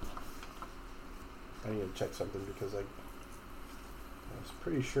use. I need to check something because I was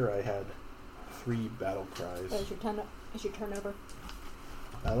pretty sure I had 3 battle cries. Is your turn over?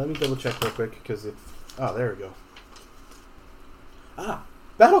 Let me double check real quick because it... Oh, there we go.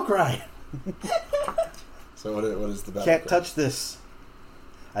 Battle cry! So what is the battle Can't cry? touch this.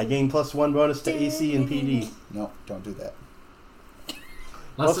 I gain +1 bonus to AC and PD. No, don't do that.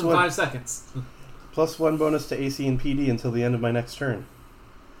 Less Plus than one. 5 seconds. +1 bonus to AC and PD until the end of my next turn.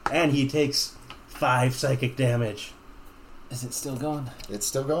 And he takes 5 psychic damage. Is it still going? It's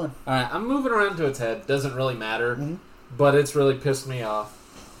still going. Alright, I'm moving around to its head. Doesn't really matter. Mhm. But it's really pissed me off.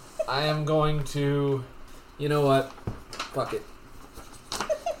 I am going to... You know what? Fuck it.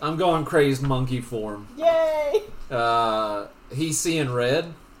 I'm going crazed monkey form. Yay! He's seeing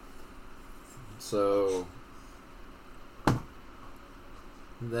red. So...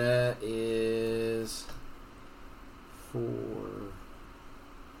 That is... 4...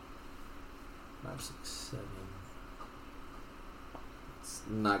 5, 6, 7... It's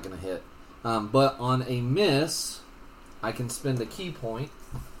not gonna hit. But on a miss, I can spend a key point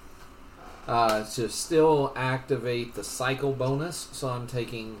to still activate the cycle bonus. So I'm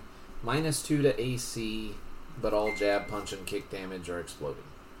taking -2 to AC, but all jab, punch, and kick damage are exploding.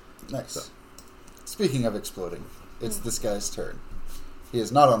 Nice. So. Speaking of exploding, it's this guy's turn. He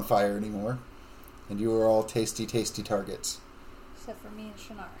is not on fire anymore, and you are all tasty, tasty targets. Except for me and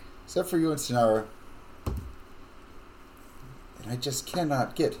Shannara. Except for you and Sonara. And I just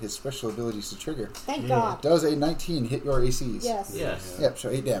cannot get his special abilities to trigger. Thank God. Does a 19 hit your ACs? Yes. Yes. Yep, so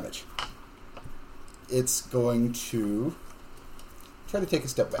 8 damage. It's going to try to take a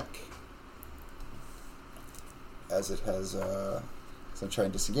step back. As it has, so try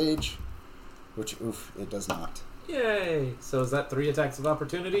and disengage, which, it does not. Yay! So is that 3 attacks of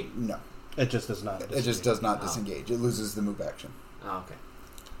opportunity? No. It just does not. It just does not Oh. disengage. It loses the move action. Oh, okay.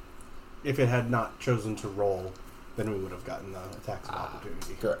 If it had not chosen to roll, then we would have gotten the attacks of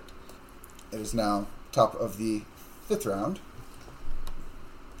opportunity. Correct. It is now top of the 5th round.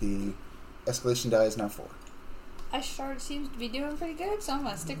 The escalation die is now 4. Ice Shard seems to be doing pretty good, so I'm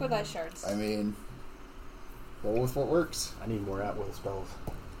going to stick with Ice Shards. I mean, roll with what works. I need more at-will spells.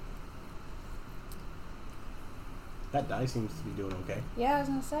 That die seems to be doing okay. Yeah, I was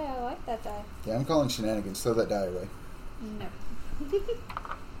going to say, I like that die. Yeah, I'm calling shenanigans. Throw that die away. No.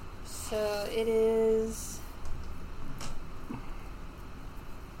 So it is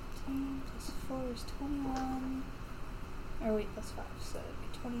 10 plus 4 is 21. Or wait, plus 5. So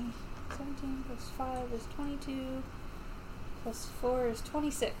it'd be 20. 17 plus 5 is 22. Plus 4 is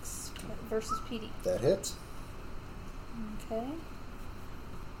 26 versus PD. That hits. Okay.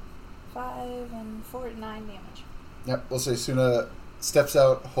 5 and 4 at 9 damage. Yep, we'll say Suna steps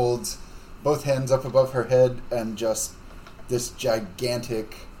out, holds both hands up above her head, and just this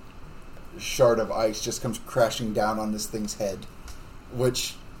gigantic shard of ice just comes crashing down on this thing's head,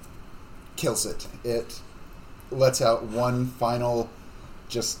 which kills it. It lets out one final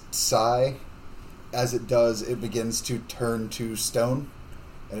just sigh. As it does, it begins to turn to stone,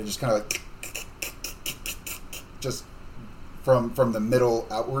 and it just kind of like just from the middle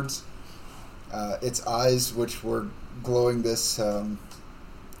outwards. Its eyes, which were glowing this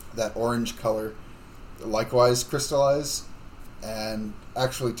that orange color, likewise crystallize and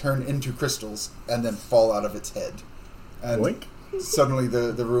actually turn into crystals and then fall out of its head. And Boink. suddenly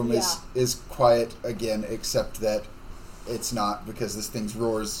the room Yeah. is quiet again, except that it's not, because this thing's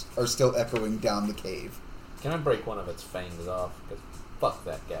roars are still echoing down the cave. Can I break one of its fangs off? Because fuck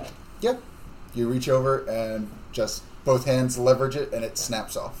that guy. Yep. You reach over and just both hands leverage it, and it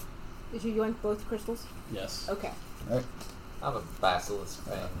snaps off. Did you yoink both crystals? Yes. Okay. Right? I have a basilisk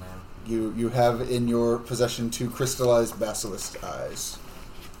fang now. You have in your possession 2 crystallized basilisk eyes.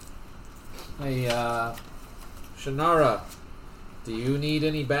 Hey, Shannara, do you need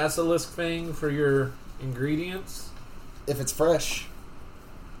any basilisk fang for your ingredients? If it's fresh,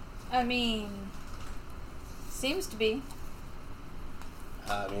 I mean, seems to be.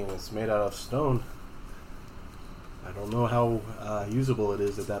 I mean, it's made out of stone. I don't know how usable it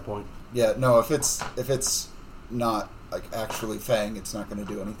is at that point. yeah, no. If it's not like actually fang, it's not going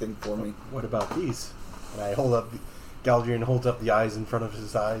to do anything for me. What about these? And I hold up, Galdrian holds up the eyes in front of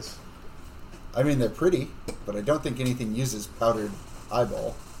his eyes. I mean, they're pretty, but I don't think anything uses powdered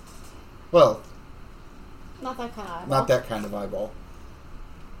eyeball. Well, Not that kind of eyeball. not that kind of eyeball.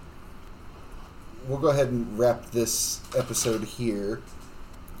 We'll go ahead and wrap this episode here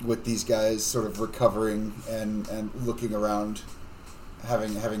with these guys sort of recovering and looking around,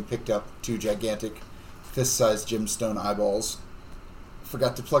 having picked up 2 gigantic fist-sized gemstone eyeballs.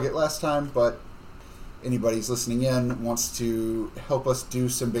 Forgot to plug it last time, but anybody's listening in wants to help us do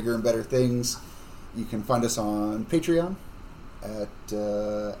some bigger and better things, you can find us on Patreon at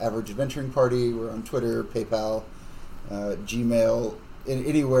Average Adventuring Party. We're on Twitter, PayPal, Gmail,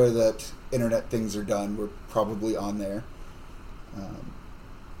 anywhere that internet things are done, we're probably on there.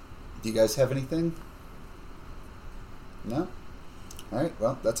 Do you guys have anything? No? Alright,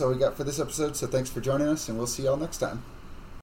 well, that's all we got for this episode, so thanks for joining us, and we'll see y'all next time.